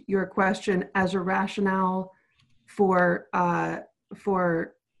understand your question as a rationale for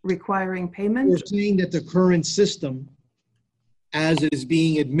requiring payment. We're saying that the current system, as it is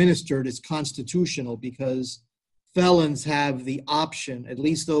being administered, is constitutional because felons have the option, at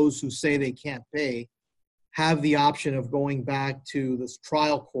least those who say they can't pay, have the option of going back to this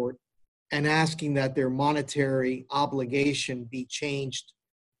trial court and asking that their monetary obligation be changed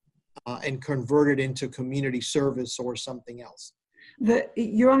and converted into community service or something else.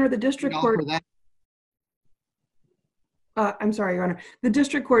 Your Honor, the district court... I'm sorry, Your Honor. The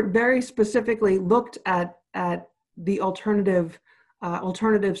district court very specifically looked at the alternatives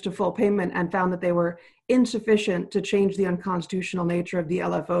to full payment and found that they were insufficient to change the unconstitutional nature of the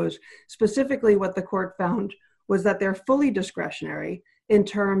LFOs. Specifically, what the court found was that they're fully discretionary in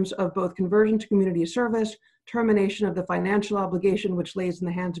terms of both conversion to community service, termination of the financial obligation, which lays in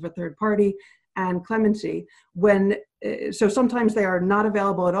the hands of a third party, and clemency. So sometimes they are not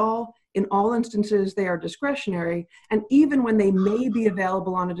available at all. In all instances, they are discretionary. And even when they may be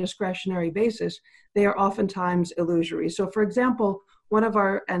available on a discretionary basis, they are oftentimes illusory. So for example,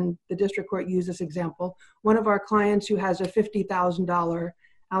 and the district court used this example, one of our clients who has a $50,000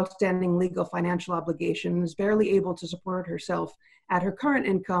 outstanding legal financial obligation, is barely able to support herself at her current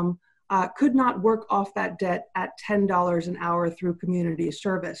income, could not work off that debt at $10 an hour through community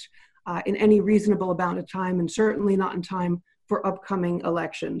service in any reasonable amount of time, and certainly not in time for upcoming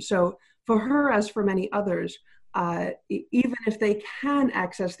elections. So for her, as for many others, even if they can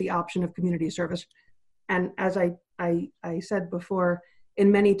access the option of community service, and as I said before,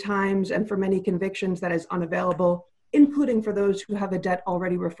 in many times and for many convictions that is unavailable, including for those who have a debt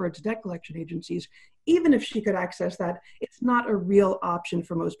already referred to debt collection agencies, even if she could access that, it's not a real option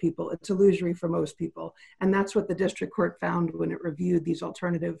for most people. It's illusory for most people. And that's what the district court found when it reviewed these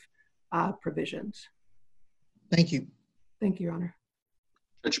alternative provisions. Thank you. Thank you, Your Honor.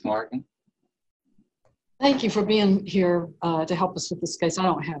 Judge Martin. Thank you for being here to help us with this case. I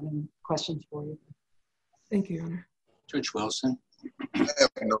don't have any questions for you. Thank you, Your Honor. Judge Wilson. I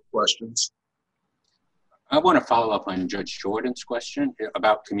have no questions. I want to follow up on Judge Jordan's question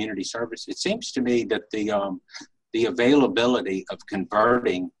about community service. It seems to me that the availability of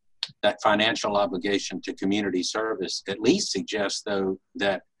converting that financial obligation to community service at least suggests, though,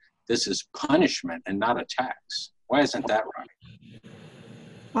 that this is punishment and not a tax. Why isn't that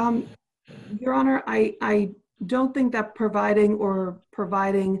right? Your Honor, I don't think that providing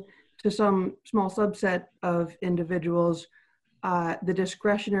to some small subset of individuals the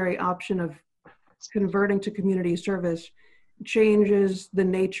discretionary option of converting to community service changes the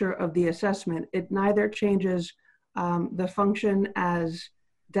nature of the assessment. It neither changes the function as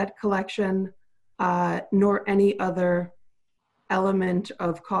debt collection nor any other element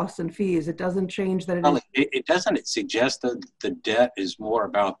of costs and fees. It doesn't change that it doesn't suggest that the debt is more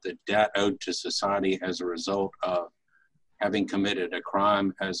about the debt owed to society as a result of having committed a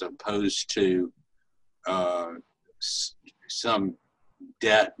crime as opposed to some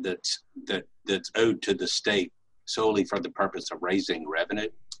debt that's owed to the state solely for the purpose of raising revenue?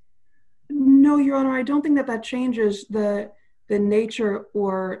 No, No, Your Honor, I don't think that that changes the nature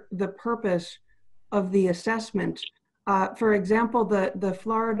or the purpose of the assessment. For example, the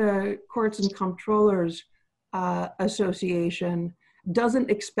Florida Courts and Comptrollers Association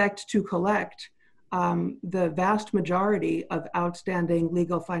doesn't expect to collect the vast majority of outstanding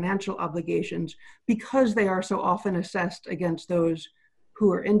legal financial obligations because they are so often assessed against those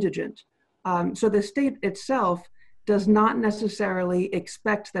who are indigent. So the state itself does not necessarily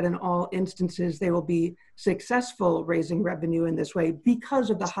expect that in all instances they will be successful raising revenue in this way because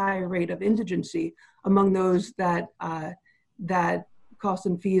of the high rate of indigency among those that that costs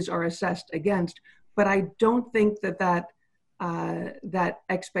and fees are assessed against. But I don't think that that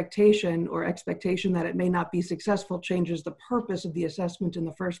expectation or expectation that it may not be successful changes the purpose of the assessment in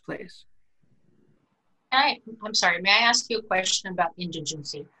the first place. I'm sorry, may I ask you a question about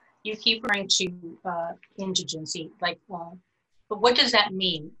indigency? You keep referring to indigency, like, but what does that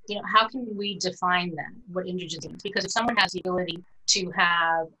mean? You know, how can we define that, what indigency means? Because if someone has the ability to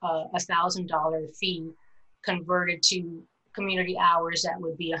have a $1,000 fee converted to community hours, that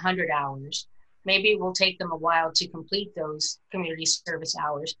would be 100 hours. Maybe it will take them a while to complete those community service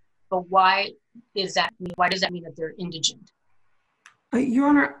hours, but why does that mean that they're indigent? Your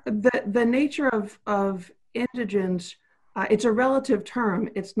Honor, the nature of indigence, it's a relative term.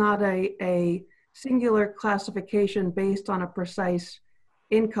 It's not a singular classification based on a precise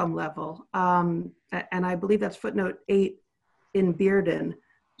income level. And I believe that's footnote 8 in Bearden.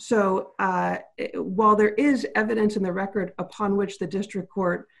 So while there is evidence in the record upon which the district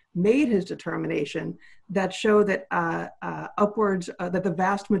court made his determination that show that that the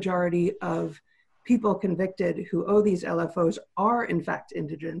vast majority of people convicted who owe these LFOs are in fact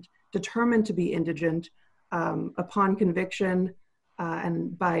indigent, determined to be indigent upon conviction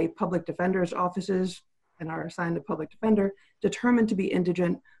and by public defenders' offices and are assigned a public defender, determined to be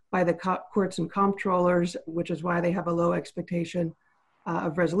indigent by the courts and comptrollers, which is why they have a low expectation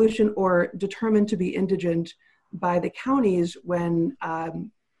of resolution, or determined to be indigent by the counties when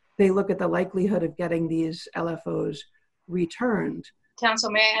they look at the likelihood of getting these LFOs returned. Counsel,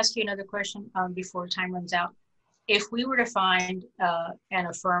 may I ask you another question before time runs out? If we were to find and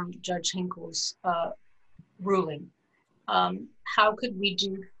affirm Judge Hinkle's ruling, how could we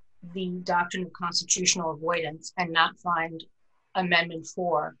do the doctrine of constitutional avoidance and not find Amendment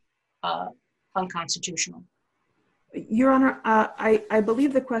 4 unconstitutional? Your Honor, I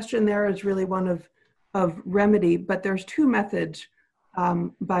believe the question there is really one of remedy, but there's two methods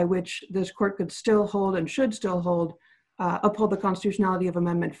by which this court could still hold and should still hold, uphold the constitutionality of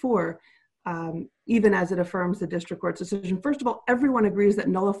Amendment 4, even as it affirms the district court's decision. First of all, everyone agrees that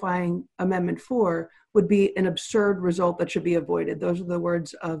nullifying Amendment 4 would be an absurd result that should be avoided. Those are the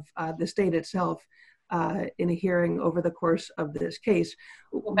words of the state itself in a hearing over the course of this case.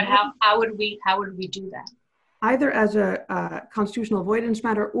 But how would we do that? Either as a constitutional avoidance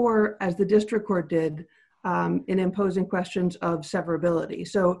matter or as the district court did in imposing questions of severability.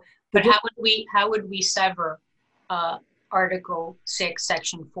 So, but how would we sever Article 6,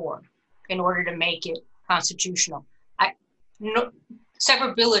 Section 4 in order to make it constitutional?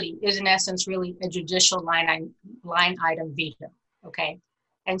 Severability is in essence really a judicial line item veto, okay?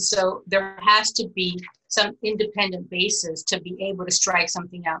 And so there has to be some independent basis to be able to strike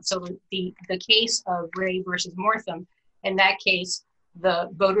something out. So the case of Ray versus Mortham, in that case, the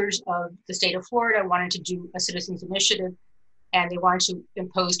voters of the state of Florida wanted to do a citizens initiative, and they wanted to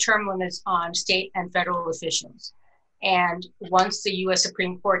impose term limits on state and federal officials. And once the US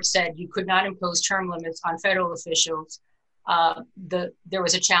Supreme Court said you could not impose term limits on federal officials, there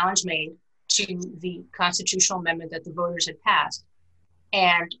was a challenge made to the constitutional amendment that the voters had passed.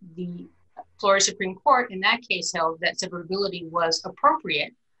 And the Florida Supreme Court in that case held that severability was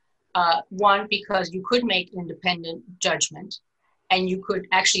appropriate. One, because you could make independent judgment and you could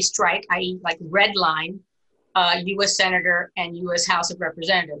actually strike, i.e. like red line, US Senator and US House of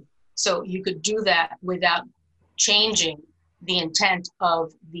Representatives. So you could do that without changing the intent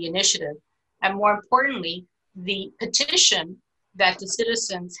of the initiative. And more importantly, the petition that the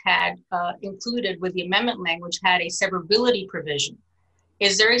citizens had included with the amendment language had a severability provision.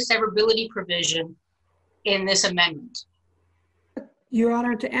 Is there a severability provision in this amendment? Your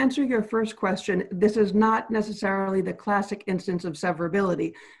Honor, to answer your first question, this is not necessarily the classic instance of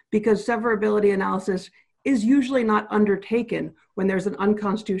severability, because severability analysis is usually not undertaken when there's an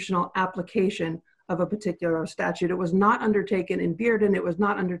unconstitutional application of a particular statute. It was not undertaken in Bearden. It was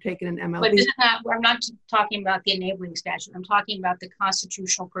not undertaken in MLB. But this is not, I'm not talking about the enabling statute. I'm talking about the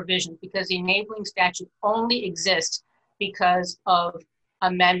constitutional provisions, because the enabling statute only exists because of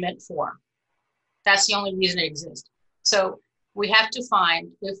Amendment 4. That's the only reason it exists. So we have to find,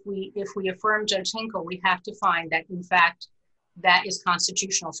 if we affirm Judge Hinkle, we have to find that in fact that is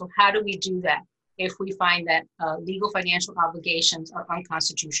constitutional. So how do we do that if we find that legal financial obligations are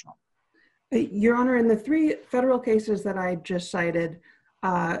unconstitutional? Your Honor, in the 3 federal cases that I just cited,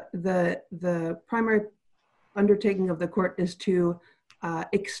 the primary undertaking of the court is to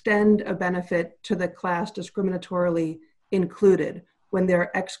extend a benefit to the class discriminatorily included when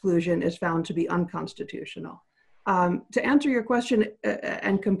their exclusion is found to be unconstitutional. To answer your question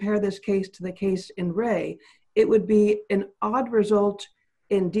and compare this case to the case in Ray, it would be an odd result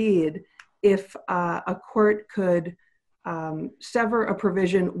indeed if a court could sever a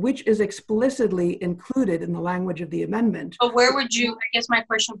provision which is explicitly included in the language of the amendment. But where would you, I guess my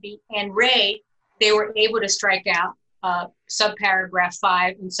question would be, in Ray, they were able to strike out subparagraph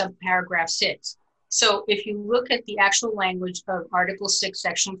 5 and subparagraph 6. So if you look at the actual language of Article 6,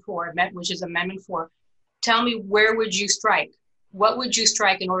 Section 4, which is Amendment 4, tell me, where would you strike? What would you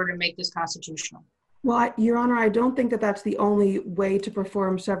strike in order to make this constitutional? Well, Your Honor, I don't think that that's the only way to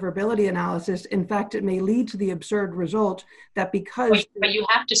perform severability analysis. In fact, it may lead to the absurd result that because— But you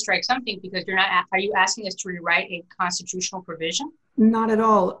have to strike something, because you're not, are you asking us to rewrite a constitutional provision? Not at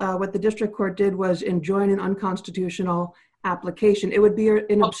all. What the district court did was enjoin an unconstitutional application. It would be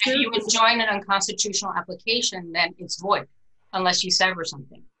an absurd— If you enjoin an unconstitutional application, then it's void, unless you sever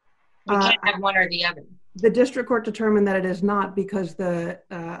something. You can't have one or the other. The district court determined that it is not, because the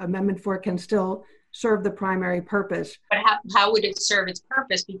Amendment 4 can still serve the primary purpose. But how would it serve its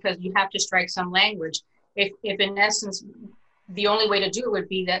purpose? Because you have to strike some language. If in essence, the only way to do it would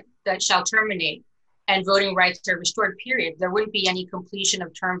be that shall terminate and voting rights are restored, period. There wouldn't be any completion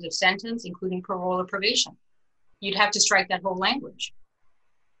of terms of sentence, including parole or probation. You'd have to strike that whole language.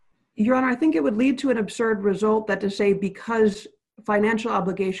 Your Honor, I think it would lead to an absurd result, that to say because financial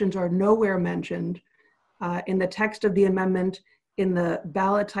obligations are nowhere mentioned in the text of the amendment, in the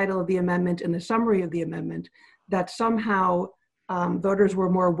ballot title of the amendment, in the summary of the amendment, that somehow voters were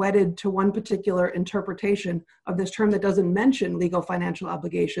more wedded to one particular interpretation of this term that doesn't mention legal financial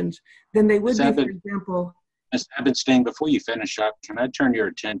obligations than they would be, for example. Ms. Ebenstein, before you finish up, can I turn your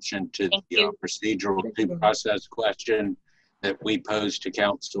attention to the procedural due process question that we posed to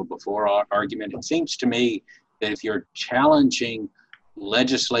counsel before our argument? It seems to me that if you're challenging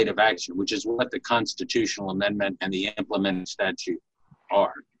legislative action, which is what the constitutional amendment and the implementing statute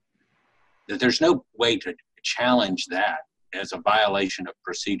are, that there's no way to challenge that as a violation of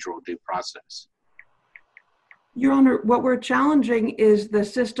procedural due process. Your Honor, what we're challenging is the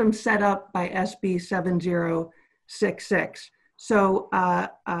system set up by SB 7066, so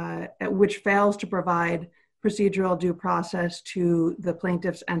which fails to provide procedural due process to the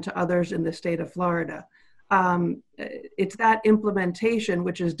plaintiffs and to others in the state of Florida. It's that implementation,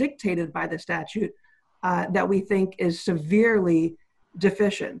 which is dictated by the statute, that we think is severely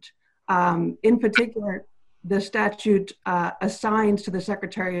deficient. In particular, the statute assigns to the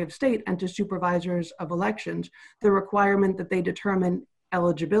Secretary of State and to supervisors of elections the requirement that they determine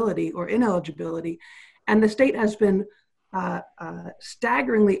eligibility or ineligibility. And the state has been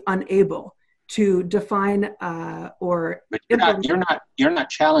staggeringly unable to define or— But you're not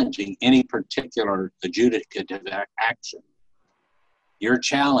challenging any particular adjudicative action. You're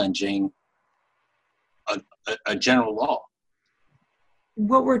challenging a general law.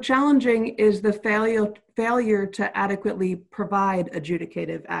 What we're challenging is the failure to adequately provide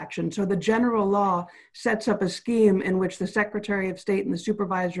adjudicative action. So the general law sets up a scheme in which the Secretary of State and the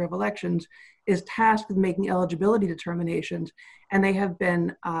Supervisor of Elections is tasked with making eligibility determinations, and they have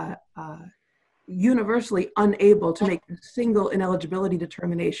been universally unable to make a single ineligibility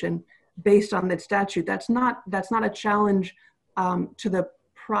determination based on that statute. That's not a challenge to the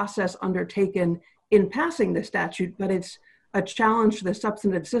process undertaken in passing the statute, but it's a challenge to the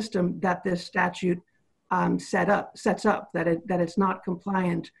substantive system that this statute sets up, that it's not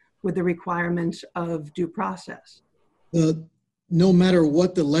compliant with the requirements of due process. No matter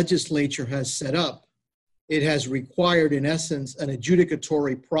what the legislature has set up, it has required, in essence, an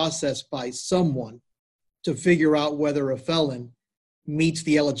adjudicatory process by someone to figure out whether a felon meets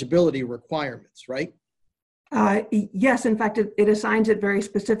the eligibility requirements, right? Yes, in fact, it assigns it very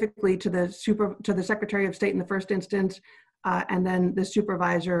specifically to the Secretary of State in the first instance, and then the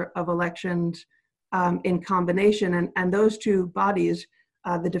Supervisor of Elections in combination. And those two bodies,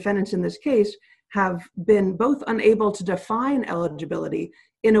 the defendants in this case, have been both unable to define eligibility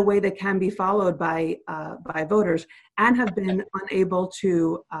in a way that can be followed by voters, and have been unable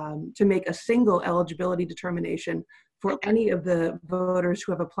to make a single eligibility determination for any of the voters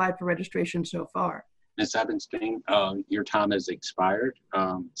who have applied for registration so far. Ms. Ebenstein, your time has expired.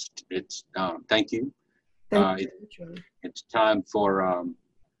 Thank you. It's time for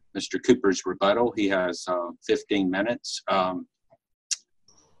Mr. Cooper's rebuttal. He has 15 minutes. I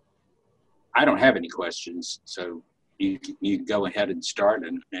don't have any questions, so you can go ahead and start,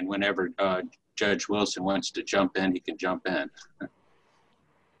 and whenever Judge Wilson wants to jump in, he can jump in.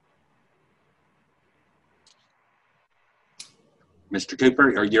 Mr.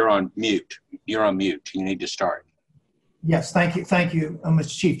 Cooper, or you're on mute. You're on mute. You need to start. Yes, thank you,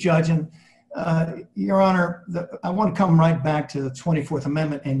 Mr. Chief Judge. And Your Honor, I want to come right back to the 24th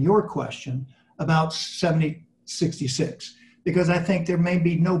Amendment and your question about 7066, because I think there may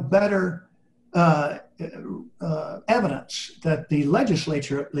be no better evidence that the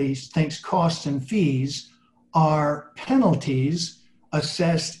legislature at least thinks costs and fees are penalties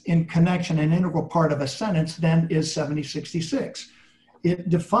assessed in connection, an integral part of a sentence, than is 7066. It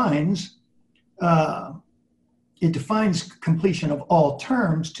defines completion of all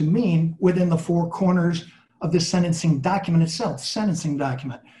terms to mean within the four corners of the sentencing document itself, sentencing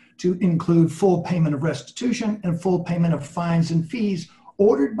document, to include full payment of restitution and full payment of fines and fees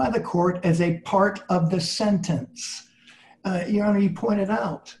ordered by the court as a part of the sentence. Your Honor, you pointed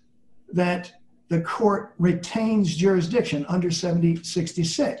out that the court retains jurisdiction under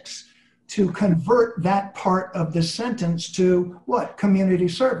 7066 to convert that part of the sentence to what? Community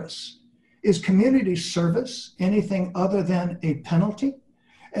service. Is community service anything other than a penalty?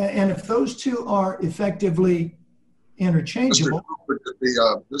 And if those two are effectively interchangeable.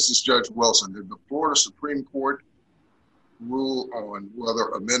 This is Judge Wilson. Did the Florida Supreme Court rule on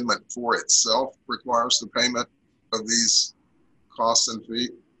whether Amendment 4 itself requires the payment of these costs and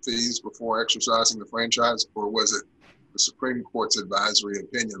fees before exercising the franchise, or was it the Supreme Court's advisory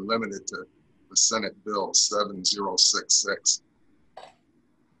opinion limited to the Senate Bill 7066?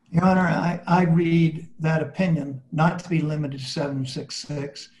 Your Honor, I read that opinion not to be limited to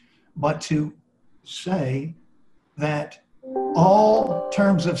 766, but to say that all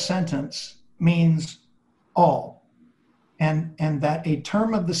terms of sentence means all, and that a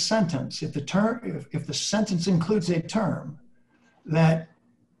term of the sentence, if the sentence includes a term that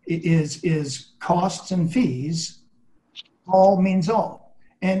is costs and fees, all means all.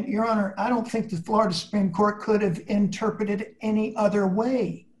 And Your Honor, I don't think the Florida Supreme Court could have interpreted it any other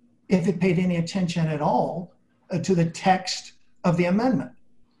way if it paid any attention at all to the text of the amendment.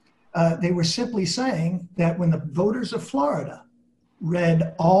 They were simply saying that when the voters of Florida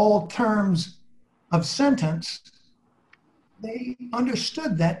read all terms of sentence, they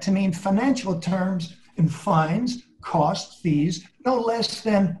understood that to mean financial terms and fines, costs, fees, no less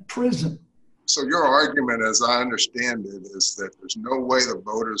than prison. So your argument, as I understand it, is that there's no way the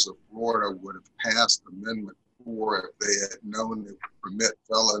voters of Florida would have passed Amendment 4 if they had known it would permit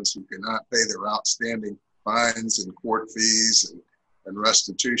felons who cannot pay their outstanding fines and court fees and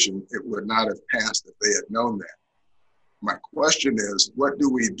restitution. It would not have passed if they had known that. My question is, what do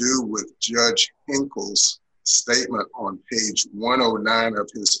we do with Judge Hinkle's statement on page 109 of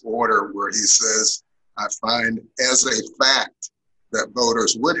his order where he says, I find as a fact that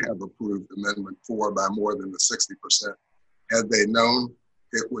voters would have approved Amendment 4 by more than the 60% had they known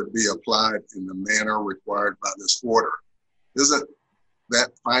it would be applied in the manner required by this order? Isn't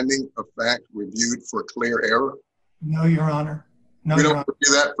that finding of fact reviewed for clear error? No, Your Honor. No, we don't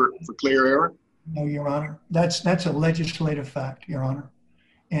review that for clear error? No, Your Honor. That's a legislative fact, Your Honor.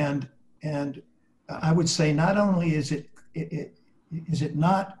 And I would say not only is it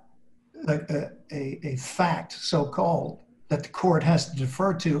not a fact, so-called, that the court has to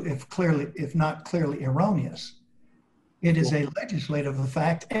defer to if not clearly erroneous. It is a legislative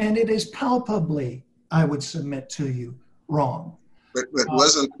fact, and it is palpably, I would submit to you, wrong. But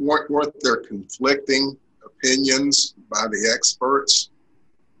weren't there conflicting opinions by the experts?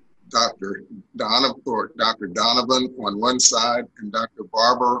 Dr. Donovan on one side and Dr.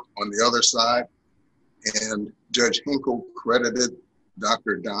 Barber on the other side, and Judge Hinkle credited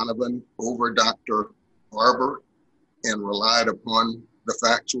Dr. Donovan over Dr. Barber and relied upon the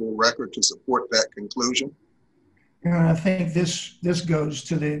factual record to support that conclusion? And I think this goes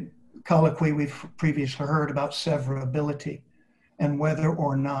to the colloquy we've previously heard about severability and whether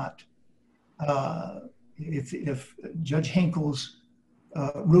or not if Judge Hinkle's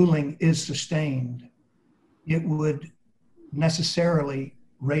ruling is sustained, it would necessarily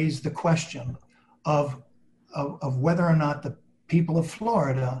raise the question of whether or not the people of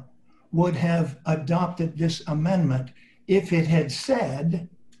Florida would have adopted this amendment if it had said,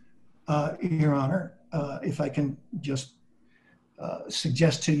 Your Honor, if I can just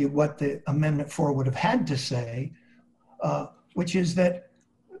suggest to you what the Amendment 4 would have had to say, which is that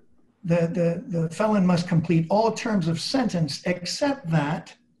the felon must complete all terms of sentence except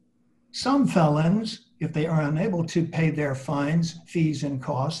that some felons if they are unable to pay their fines, fees, and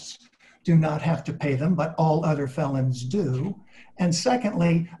costs, do not have to pay them, but all other felons do. And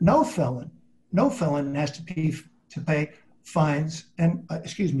secondly, no felon has to pay fines and,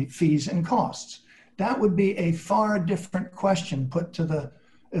 fees and costs. That would be a far different question put to the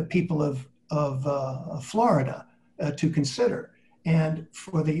people of Florida to consider. And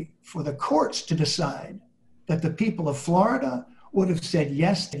for the courts to decide that the people of Florida would have said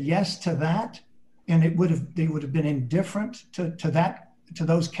yes to that, and they would have been indifferent to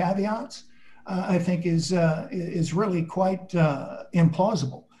those caveats, I think is really quite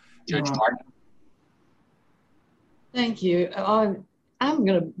implausible. Judge Martin. Thank you. I'm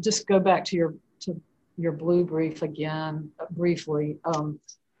going to just go back to your blue brief again briefly,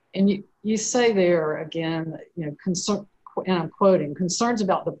 and you say there again, concern, and I'm quoting, concerns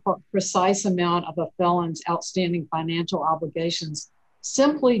about the precise amount of a felon's outstanding financial obligations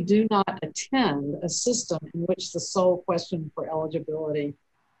simply do not attend a system in which the sole question for eligibility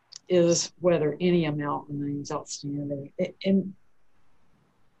is whether any amount remains outstanding. And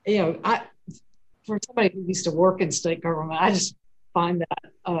for somebody who used to work in state government, I just find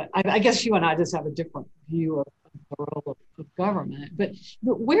that I guess you and I just have a different view of the role of government. But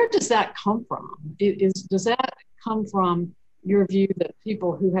where does that come from? Does that come from your view that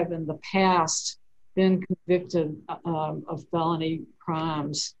people who have in the past been convicted of felony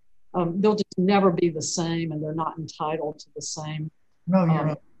crimes, they'll just never be the same, and they're not entitled to the same? No,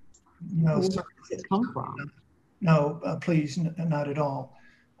 you're no. Where does it come from? No, please, not at all.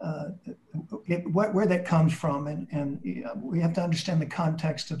 Where that comes from, and we have to understand the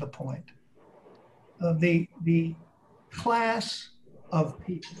context of the point. The class of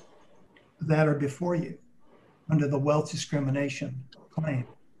people that are before you under the wealth discrimination claim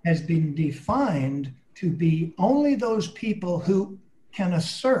has been defined to be only those people who can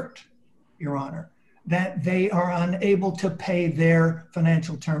assert, Your Honor, that they are unable to pay their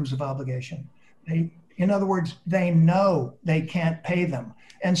financial terms of obligation. In other words, they know they can't pay them.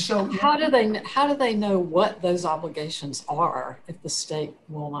 And so how do they know what those obligations are if the state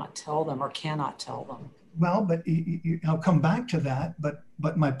will not tell them or cannot tell them? Well, but I'll come back to that.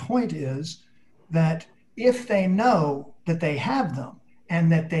 But my point is that if they know that they have them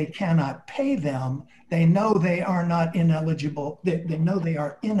and that they cannot pay them, they know they are not ineligible. They know they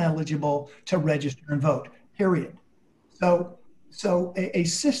are ineligible to register and vote, period. So a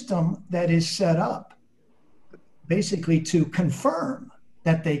system that is set up basically to confirm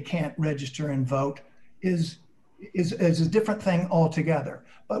that they can't register and vote is a different thing altogether.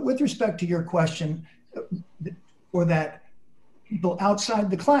 But with respect to your question, for that people outside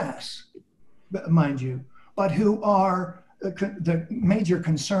the class, mind you, but who are the major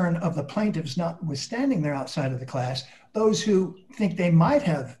concern of the plaintiffs, notwithstanding they're outside of the class, those who think they might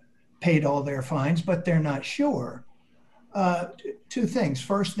have paid all their fines, but they're not sure. Two things.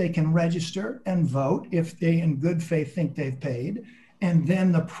 First, they can register and vote if they in good faith think they've paid. And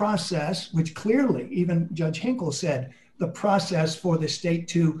then the process, which clearly even Judge Hinkle said, the process for the state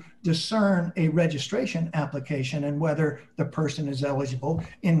to discern a registration application and whether the person is eligible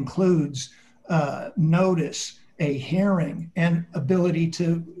includes notice, a hearing, and ability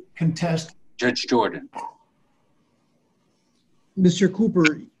to contest. Judge Jordan. Mr.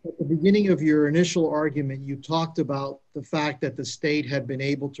 Cooper, at the beginning of your initial argument, you talked about the fact that the state had been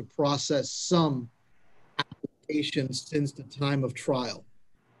able to process some applications since the time of trial.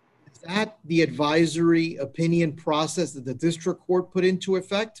 Is that the advisory opinion process that the district court put into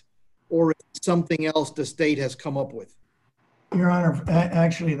effect, or is it something else the state has come up with? Your Honor,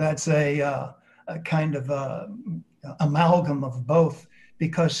 actually, that's a kind of amalgam of both,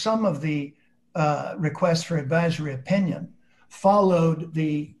 because some of the requests for advisory opinion followed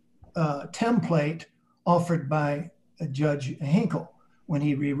the template offered by Judge Hinkle when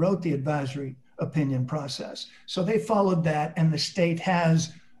he rewrote the advisory opinion process. So they followed that, and the state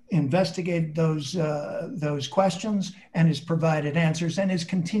has investigated those questions and has provided answers and is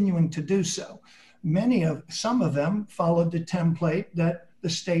continuing to do so. Some of them followed the template that the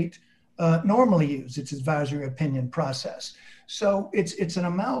state normally uses, its advisory opinion process. So it's an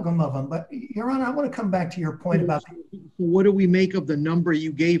amalgam of them. But Your Honor, I want to come back to your point about. What do we make of the number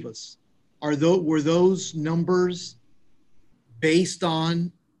you gave us? Were those numbers based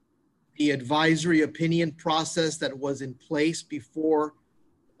on the advisory opinion process that was in place before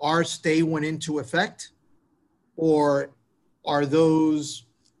our stay went into effect? Or are those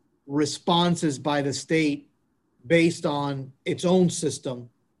responses by the state based on its own system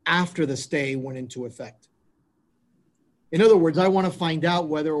after the stay went into effect? In other words, I want to find out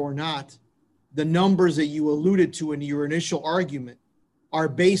whether or not the numbers that you alluded to in your initial argument are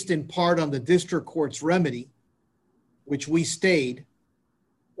based in part on the district court's remedy, which we stayed,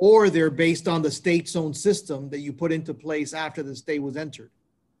 or they're based on the state's own system that you put into place after the stay was entered?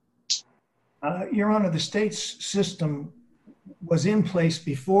 Your Honor, the state's system was in place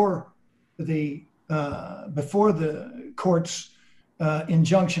before the court's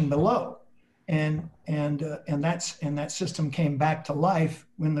injunction below, and that system came back to life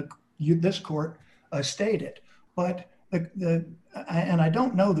when this court stayed it. But and I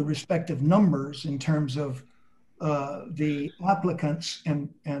don't know the respective numbers in terms of the applicants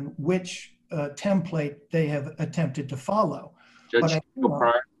and which template they have attempted to follow. Judge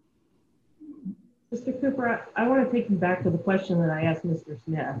Cooper. Mr. Cooper, I want to take you back to the question that I asked Mr.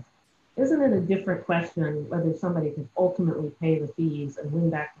 Smith. Isn't it a different question whether somebody can ultimately pay the fees and win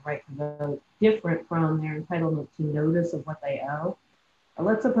back the right to vote, different from their entitlement to notice of what they owe?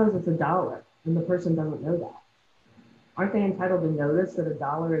 Let's suppose it's $1 and the person doesn't know that. Aren't they entitled to notice that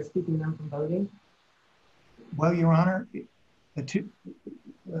 $1 is keeping them from voting? Well, Your Honor,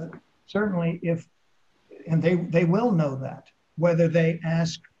 certainly and they will know that, whether they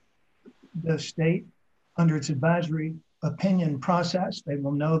ask the state under its advisory opinion process, they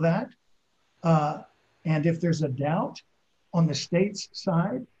will know that. And if there's a doubt on the state's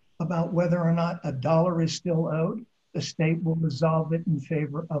side about whether or not $1 is still owed, the state will resolve it in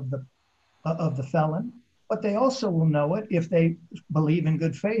favor of the felon. But they also will know it if they believe in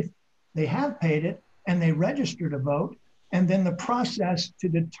good faith. They have paid it and they register to vote. And then the process to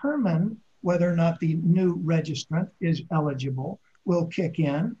determine whether or not the new registrant is eligible will kick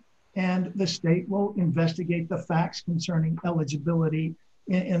in, and the state will investigate the facts concerning eligibility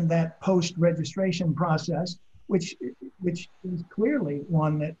in that post-registration process, which is clearly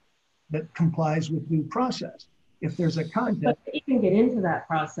one that complies with due process. If there's a contest. But to even get into that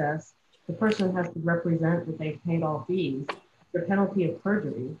process, the person has to represent that they've paid all fees, the penalty of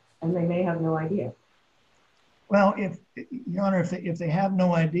perjury, and they may have no idea. Well, Your Honor, if they have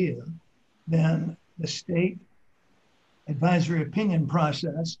no idea, then the state advisory opinion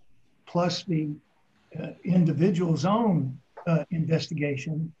process plus the individual's own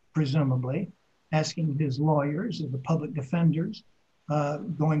investigation, presumably, asking his lawyers or the public defenders,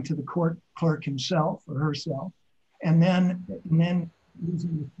 going to the court clerk himself or herself, and then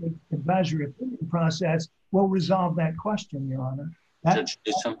using the state advisory opinion process will resolve that question, Your Honor. That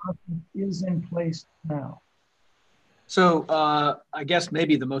is in place now. So I guess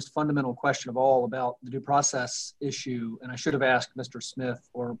maybe the most fundamental question of all about the due process issue, and I should have asked Mr. Smith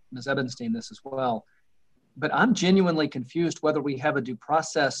or Ms. Ebenstein this as well, but I'm genuinely confused whether we have a due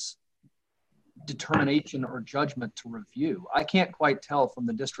process determination or judgment to review. I can't quite tell from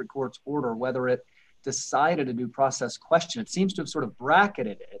the district court's order whether it decided a due process question. It seems to have sort of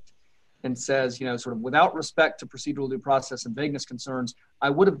bracketed it and says, sort of without respect to procedural due process and vagueness concerns, I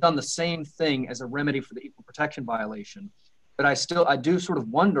would have done the same thing as a remedy for the equal protection violation. But I do sort of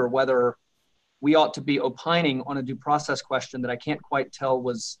wonder whether we ought to be opining on a due process question that I can't quite tell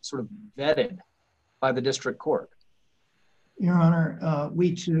was sort of vetted by the district court. Your Honor,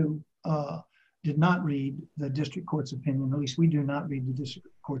 we too did not read the district court's opinion, at least we do not read the district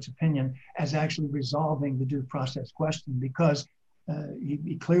court's opinion as actually resolving the due process question, because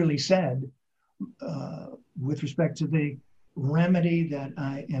he clearly said, with respect to the remedy that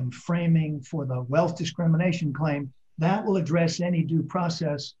I am framing for the wealth discrimination claim, that will address any due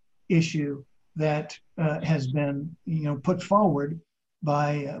process issue that has been, put forward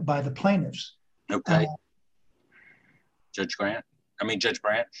by the plaintiffs. Okay. Judge Branch,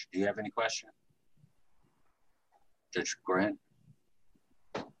 do you have any question? Judge Grant?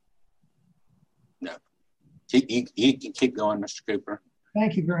 No. You can keep going, Mr. Cooper.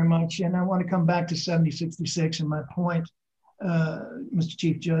 Thank you very much. And I want to come back to 7066 and my point, Mr.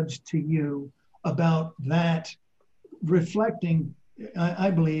 Chief Judge, to you about that reflecting,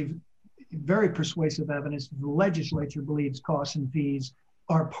 I believe, very persuasive evidence that the legislature believes costs and fees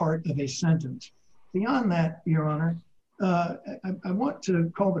are part of a sentence. Beyond that, Your Honor, I want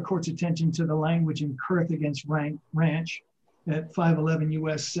to call the court's attention to the language in Kurth against Ranch at 511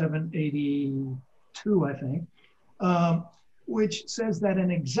 U.S. 782, I think, which says that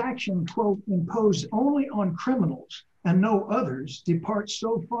an exaction, quote, imposed only on criminals and no others departs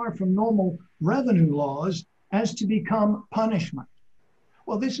so far from normal revenue laws as to become punishment.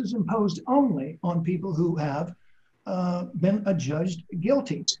 Well, this is imposed only on people who have been adjudged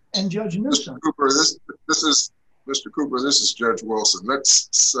guilty. And Judge Newsom. Mr. Cooper, Mr. Cooper, this is Judge Wilson. Let's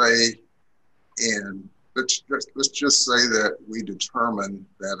say, and let's just say that we determine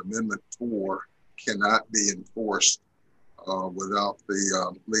that Amendment 4 cannot be enforced without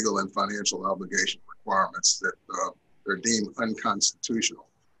the legal and financial obligation requirements that they're deemed unconstitutional.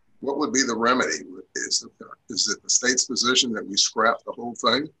 What would be the remedy? Is it the state's position that we scrap the whole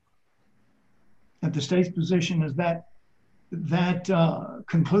thing? And the state's position is that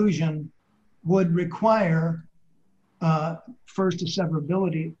conclusion would require first a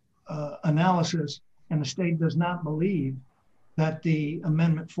severability analysis, and the state does not believe that the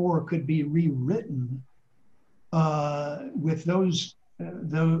Amendment 4 could be rewritten with those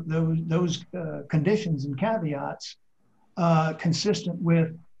conditions and caveats consistent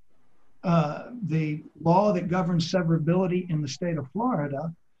with the law that governs severability in the state of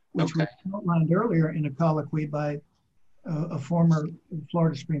Florida, which was outlined earlier in a colloquy by a former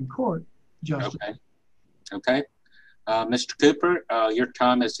Florida Supreme Court justice. Okay. Mr. Cooper, your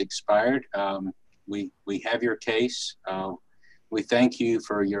time has expired. We have your case. We thank you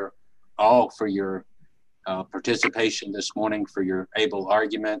for your participation this morning, for your able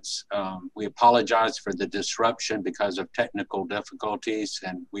arguments. We apologize for the disruption because of technical difficulties,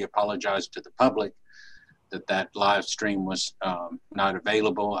 and we apologize to the public that live stream was not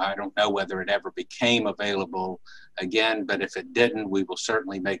available. I don't know whether it ever became available again, but if it didn't, we will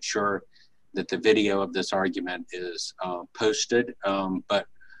certainly make sure that the video of this argument is posted. But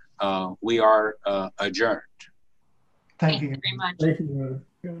we are adjourned. Thank you very much. Thank you,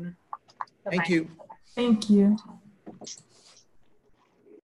 Your Honor. Thank you. Thank you.